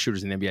was one of the best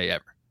shooters in the NBA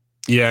ever.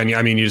 Yeah, and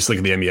I mean, you just look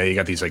at the NBA, you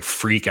got these like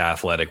freak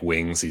athletic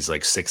wings, these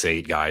like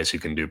 6'8" guys who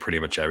can do pretty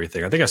much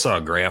everything. I think I saw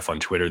a graph on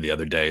Twitter the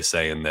other day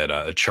saying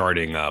that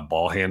charting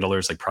ball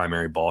handlers, like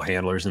primary ball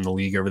handlers in the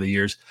league over the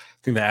years. I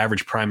think the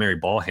average primary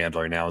ball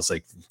handler now is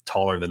like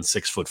taller than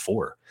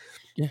 6'4".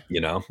 Yeah. You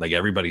know, like,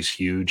 everybody's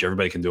huge.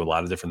 Everybody can do a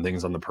lot of different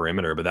things on the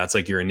perimeter, but that's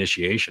like your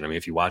initiation. I mean,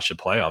 if you watch the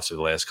playoffs over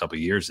the last couple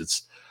of years,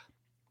 it's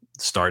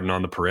starting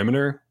on the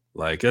perimeter.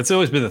 Like, that's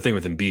always been the thing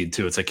with Embiid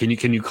too. It's like,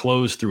 can you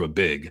close through a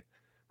big?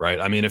 Right.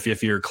 I mean,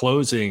 if your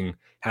closing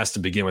has to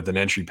begin with an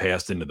entry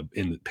pass into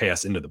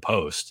the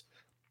post,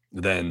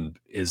 then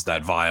is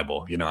that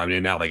viable? You know, I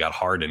mean, now they got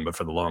Harden, but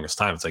for the longest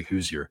time, it's like,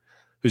 who's your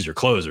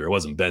closer? It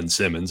wasn't Ben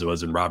Simmons. It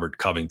wasn't Robert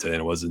Covington.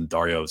 It wasn't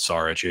Dario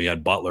Saric. You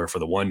had Butler for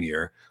the 1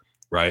 year,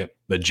 right?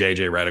 But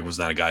JJ Redick was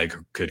not a guy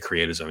who could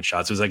create his own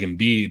shots. It was like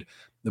Embiid.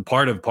 The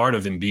part of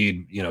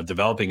Embiid, you know,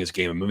 developing his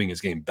game and moving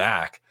his game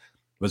back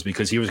was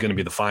because he was going to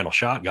be the final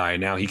shot guy,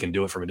 and now he can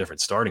do it from a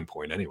different starting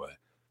point anyway.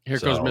 Here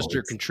goes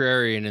Mr.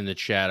 Contrarian in the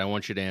chat. I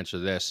want you to answer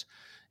this.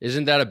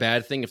 Isn't that a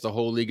bad thing if the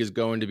whole league is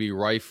going to be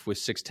rife with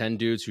 6'10"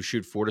 dudes who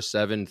shoot 4 to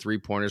 7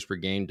 3-pointers per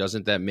game?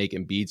 Doesn't that make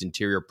Embiid's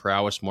interior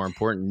prowess more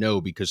important? No,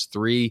 because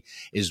 3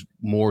 is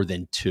more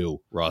than 2,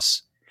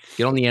 Russ.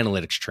 Get on the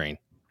analytics train.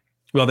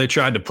 Well, they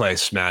tried to play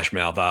smash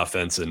mouth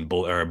offense and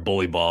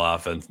bully ball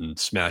offense and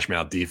smash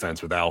mouth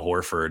defense with Al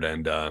Horford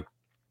and,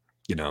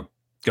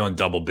 going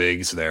double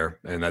bigs there,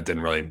 and that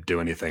didn't really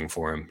do anything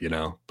for him, you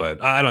know.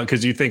 But I don't,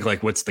 because you think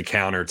like, what's the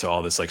counter to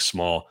all this like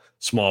small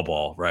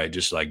ball, right?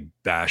 Just like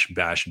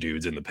bash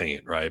dudes in the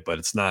paint, right? But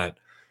it's not,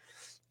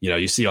 you know,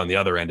 you see on the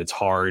other end, it's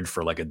hard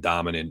for like a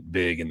dominant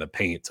big in the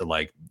paint to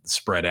like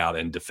spread out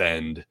and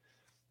defend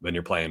when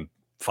you're playing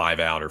 5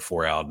 out or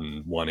 4 out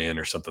and 1 in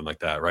or something like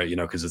that, right? You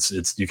know, because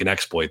it's you can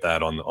exploit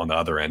that on the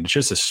other end. It's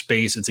just a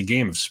space. It's a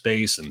game of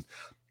space and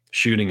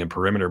shooting and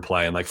perimeter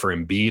play, and like for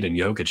Embiid and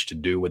Jokic to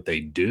do what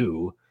they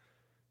do,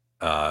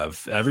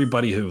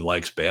 everybody who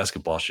likes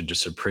basketball should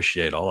just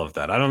appreciate all of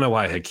that. I don't know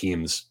why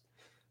Hakeem's,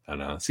 I don't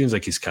know, it seems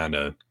like he's kind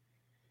of,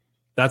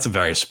 that's a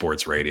very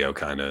sports radio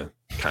kind of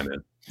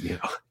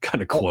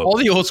quote. All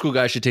the old school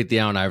guys should take the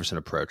Allen Iverson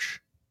approach.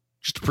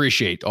 Just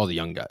appreciate all the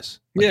young guys.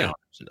 Like Allen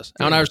Iverson does.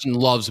 Allen Iverson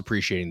loves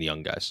appreciating the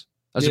young guys.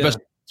 That's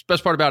the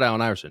best part about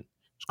Allen Iverson.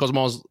 Just calls them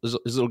all his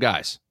little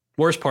guys.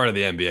 Worst part of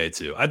the NBA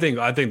too. I think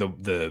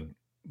the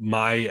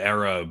my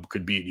era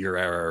could beat your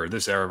era, or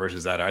this era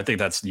versus that era. I think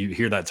that's, you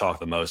hear that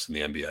talk the most in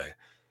the NBA,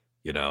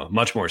 you know,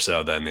 much more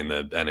so than in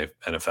the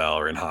NFL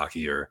or in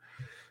hockey or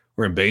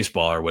in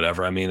baseball or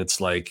whatever. I mean, it's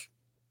like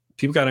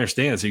people got to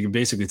understand. So you can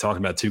basically talk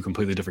about two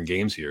completely different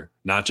games here,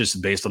 not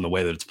just based on the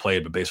way that it's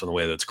played, but based on the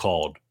way that it's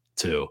called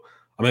too.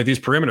 I mean, these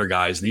perimeter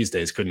guys these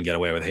days couldn't get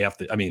away with half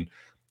the. I mean,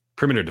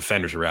 perimeter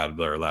defenders are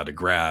allowed to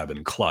grab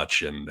and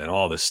clutch and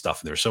all this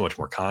stuff, and there's so much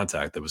more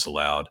contact that was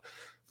allowed.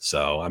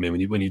 So, I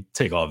mean, when you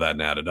take all of that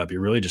and add it up,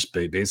 you're really just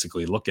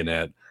basically looking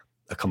at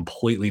a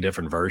completely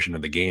different version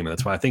of the game, and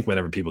that's why I think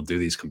whenever people do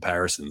these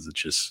comparisons,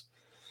 it's just,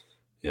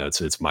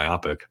 it's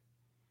myopic.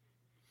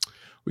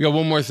 We got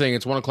one more thing.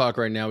 It's 1:00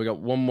 right now. We got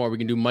one more. We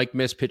can do Mike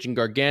Miss pitching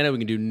Gargano. We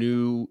can do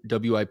new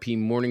WIP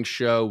morning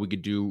show. We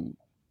could do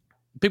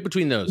pick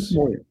between those.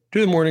 Do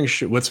the morning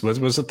show. What's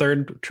the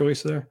third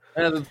choice there?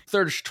 The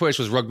third choice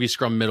was rugby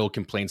scrum middle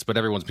complaints, but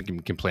everyone's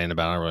been complaining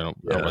about it. I don't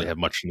really have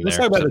much in Let's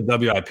there. talk about the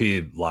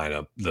WIP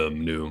lineup, the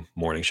new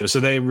morning show. So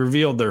they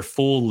revealed their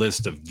full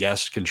list of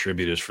guest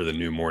contributors for the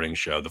new morning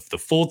show. The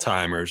full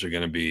timers are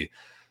going to be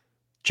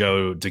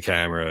Joe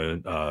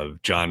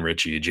DeCamera, John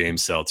Ritchie,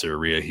 James Seltzer,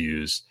 Rhea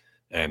Hughes,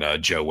 and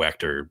Joe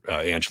Wechter,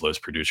 Angelo's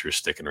producer, is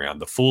sticking around.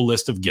 The full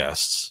list of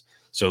guests.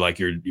 So like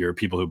your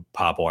people who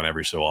pop on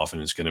every so often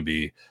is going to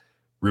be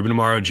Ruben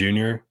Amaro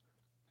Jr.,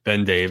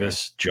 Ben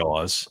Davis,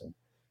 Jaws,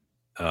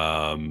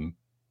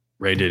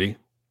 Ray Diddy,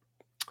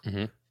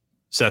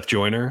 Seth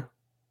Joyner,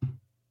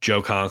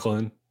 Joe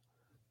Conklin,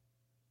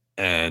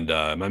 and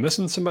am I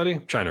missing somebody?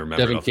 I'm trying to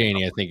remember. Devin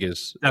Caney, I think,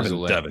 is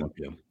Devin.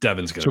 Yeah.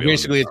 Devin's going to be. So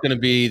basically, it's going to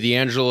be the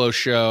Angelo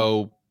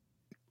show,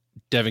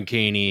 Devin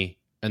Caney,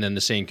 and then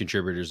the same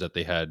contributors that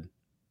they had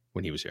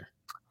when he was here.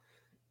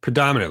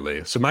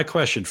 Predominantly. So my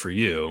question for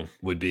you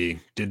would be,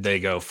 did they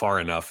go far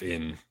enough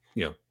in,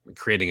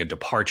 creating a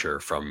departure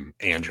from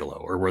Angelo,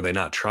 or were they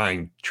not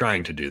trying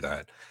to do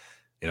that?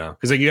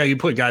 Because you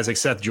put guys like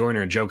Seth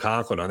Joyner and Joe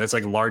Conklin on, that's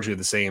like largely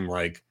the same,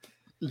 like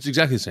it's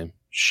exactly the same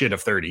shit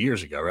of 30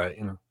 years ago, right?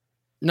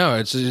 No,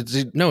 it's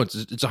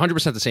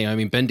 100% the same. I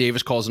mean, Ben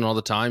Davis calls in all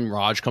the time.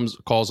 Raj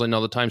calls in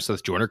all the time.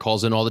 Seth Joyner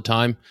calls in all the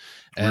time.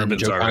 And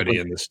Ruben's Joe already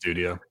in the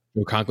studio.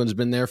 Joe Conklin's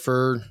been there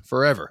for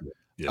forever.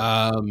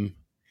 Yeah.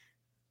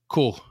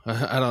 Cool.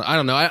 I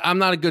don't know. I'm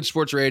not a good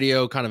sports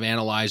radio kind of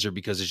analyzer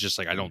because it's just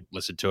like, I don't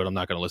listen to it. I'm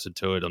not going to listen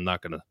to it. I'm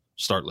not going to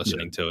start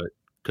listening to it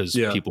because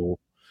people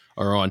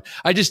are on.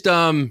 I just,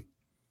 I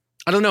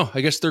don't know.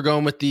 I guess they're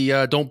going with the,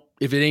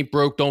 if it ain't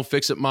broke, don't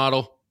fix it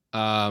model.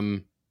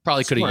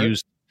 Probably could have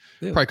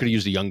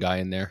used a young guy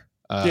in there.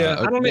 I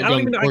don't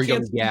even know.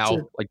 Young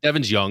gal. Like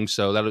Devin's young,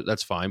 so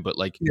that's fine. But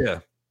like,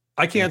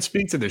 I can't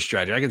speak to their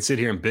strategy. I can sit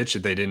here and bitch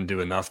that they didn't do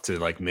enough to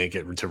like make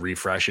it, to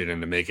refresh it and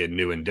to make it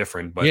new and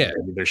different. But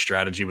their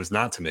strategy was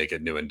not to make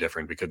it new and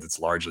different because it's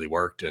largely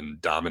worked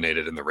and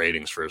dominated in the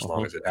ratings for as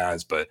long as it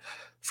has. But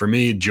for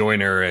me,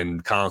 Joyner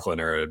and Conklin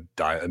are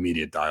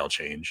immediate dial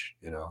change.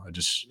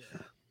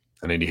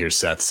 I need to hear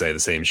Seth say the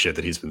same shit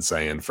that he's been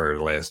saying for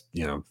the last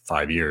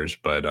 5 years.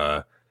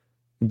 But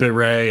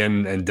Ray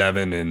and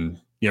Devin and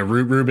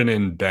Ruben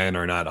and Ben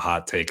are not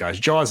hot take guys.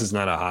 Jaws is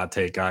not a hot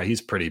take guy.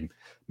 He's pretty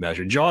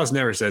measured. Jaws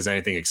never says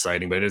anything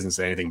exciting, but it doesn't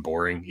say anything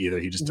boring either.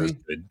 He just does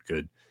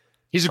good.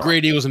 He's a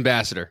great Eagles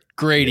ambassador.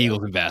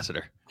 Eagles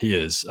ambassador. He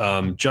is.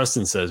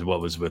 Justin says,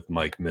 what was with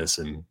Mike Miss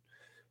and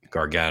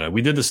Gargano?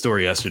 We did the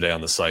story yesterday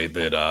on the site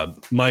that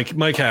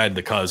Mike had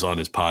the Cuz on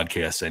his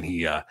podcast, and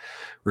he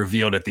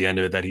revealed at the end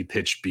of it that he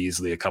pitched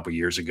Beasley a couple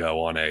years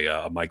ago on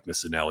a Mike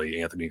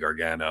Missinelli, Anthony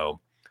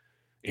Gargano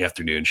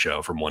afternoon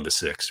show from 1 to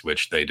 6,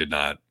 which they did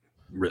not.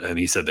 And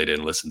he said they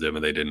didn't listen to him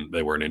and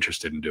they weren't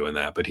interested in doing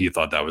that. But he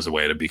thought that was a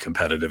way to be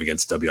competitive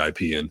against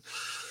WIP and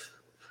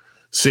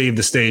save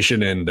the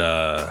station. And,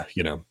 I thought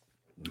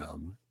it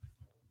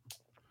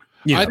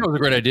was a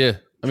great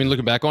idea. I mean,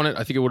 looking back on it,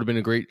 I think it would have been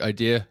a great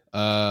idea.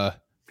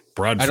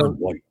 Bradford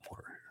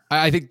Whitewater.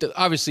 I think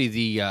obviously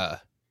the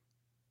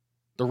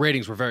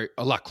ratings were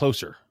a lot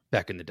closer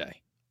back in the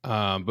day.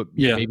 But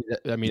maybe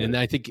and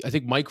I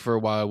think Mike for a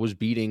while was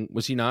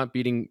he not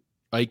beating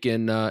Ike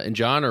and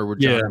John, or were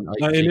John and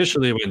Ike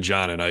initially when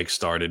John and Ike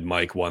started,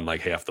 Mike won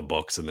like half the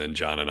books, and then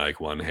John and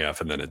Ike won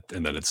half, and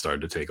then it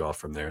started to take off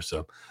from there.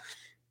 So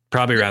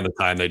probably around the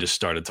time they just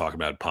started talking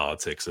about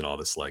politics and all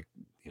this, like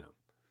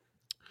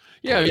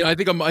Yeah, I mean, I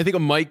think a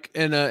Mike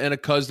and a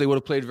Cuz, they would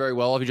have played very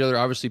well off each other.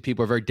 Obviously,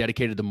 people are very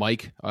dedicated to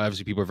Mike.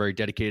 Obviously, people are very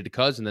dedicated to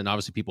Cuz, and then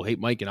obviously people hate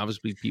Mike, and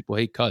obviously people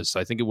hate Cuz. So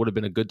I think it would have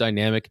been a good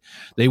dynamic.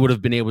 They would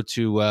have been able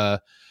to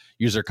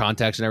use their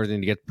contacts and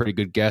everything to get pretty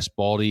good guests.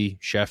 Baldy,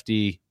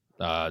 Shefty,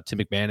 Tim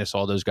McManus,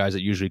 all those guys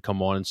that usually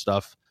come on and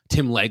stuff.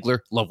 Tim Legler,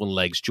 love when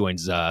Legs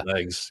joins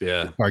Legs,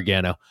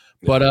 Gargano.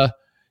 But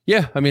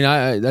I mean,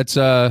 that's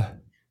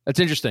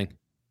interesting.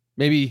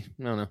 Maybe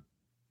I don't know.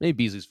 Maybe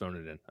Beasley's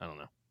phoning it in. I don't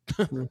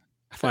know.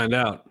 Find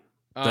out.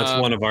 That's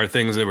one of our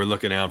things that we're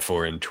looking out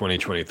for in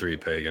 2023,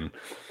 Pagan.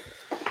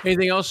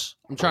 Anything else?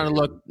 I'm trying to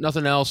look.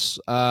 Nothing else.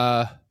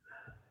 Nothing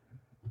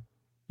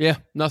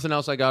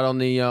else I got on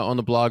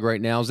the blog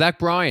right now. Zach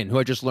Bryan, who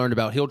I just learned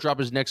about, he'll drop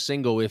his next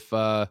single if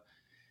the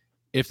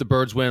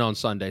Birds win on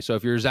Sunday. So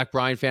if you're a Zach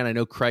Bryan fan, I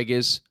know Craig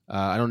is.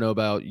 I don't know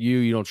about you.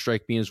 You don't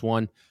strike me as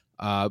one.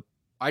 I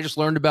just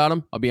learned about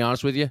him. I'll be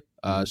honest with you.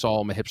 Saw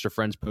all my hipster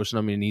friends posting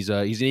him, and he's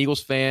an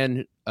Eagles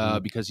fan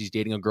because he's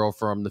dating a girl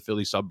from the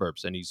Philly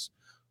suburbs, and he's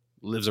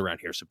lives around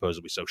here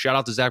supposedly. So shout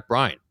out to Zach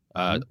Bryan.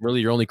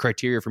 Really, your only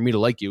criteria for me to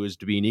like you is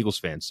to be an Eagles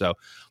fan. So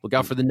look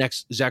out for the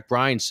next Zach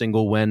Bryan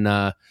single when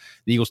the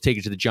Eagles take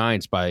it to the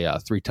Giants by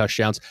 3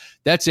 touchdowns.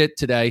 That's it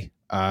today.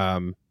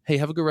 Hey,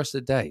 have a good rest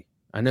of the day.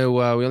 I know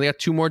we only got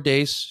 2 more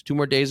days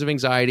of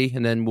anxiety,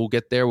 and then we'll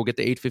get there. We'll get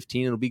to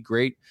 8:15. It'll be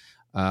great.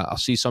 I'll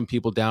see some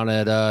people down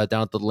at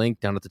the link,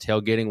 down at the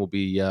tailgating. We'll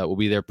be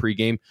there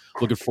pregame.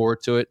 Looking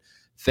forward to it.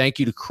 Thank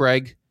you to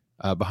Craig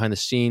behind the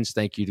scenes.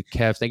 Thank you to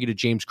Kev. Thank you to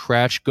James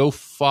Crash. Go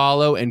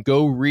follow and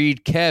go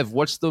read. Kev,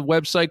 what's the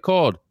website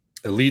called?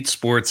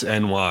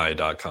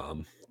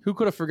 EliteSportsNY.com. Who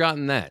could have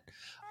forgotten that?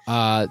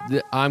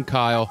 I'm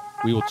Kyle.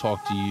 We will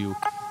talk to you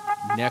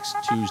next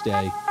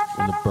Tuesday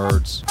when the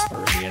Birds are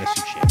in the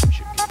NFC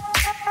Championship.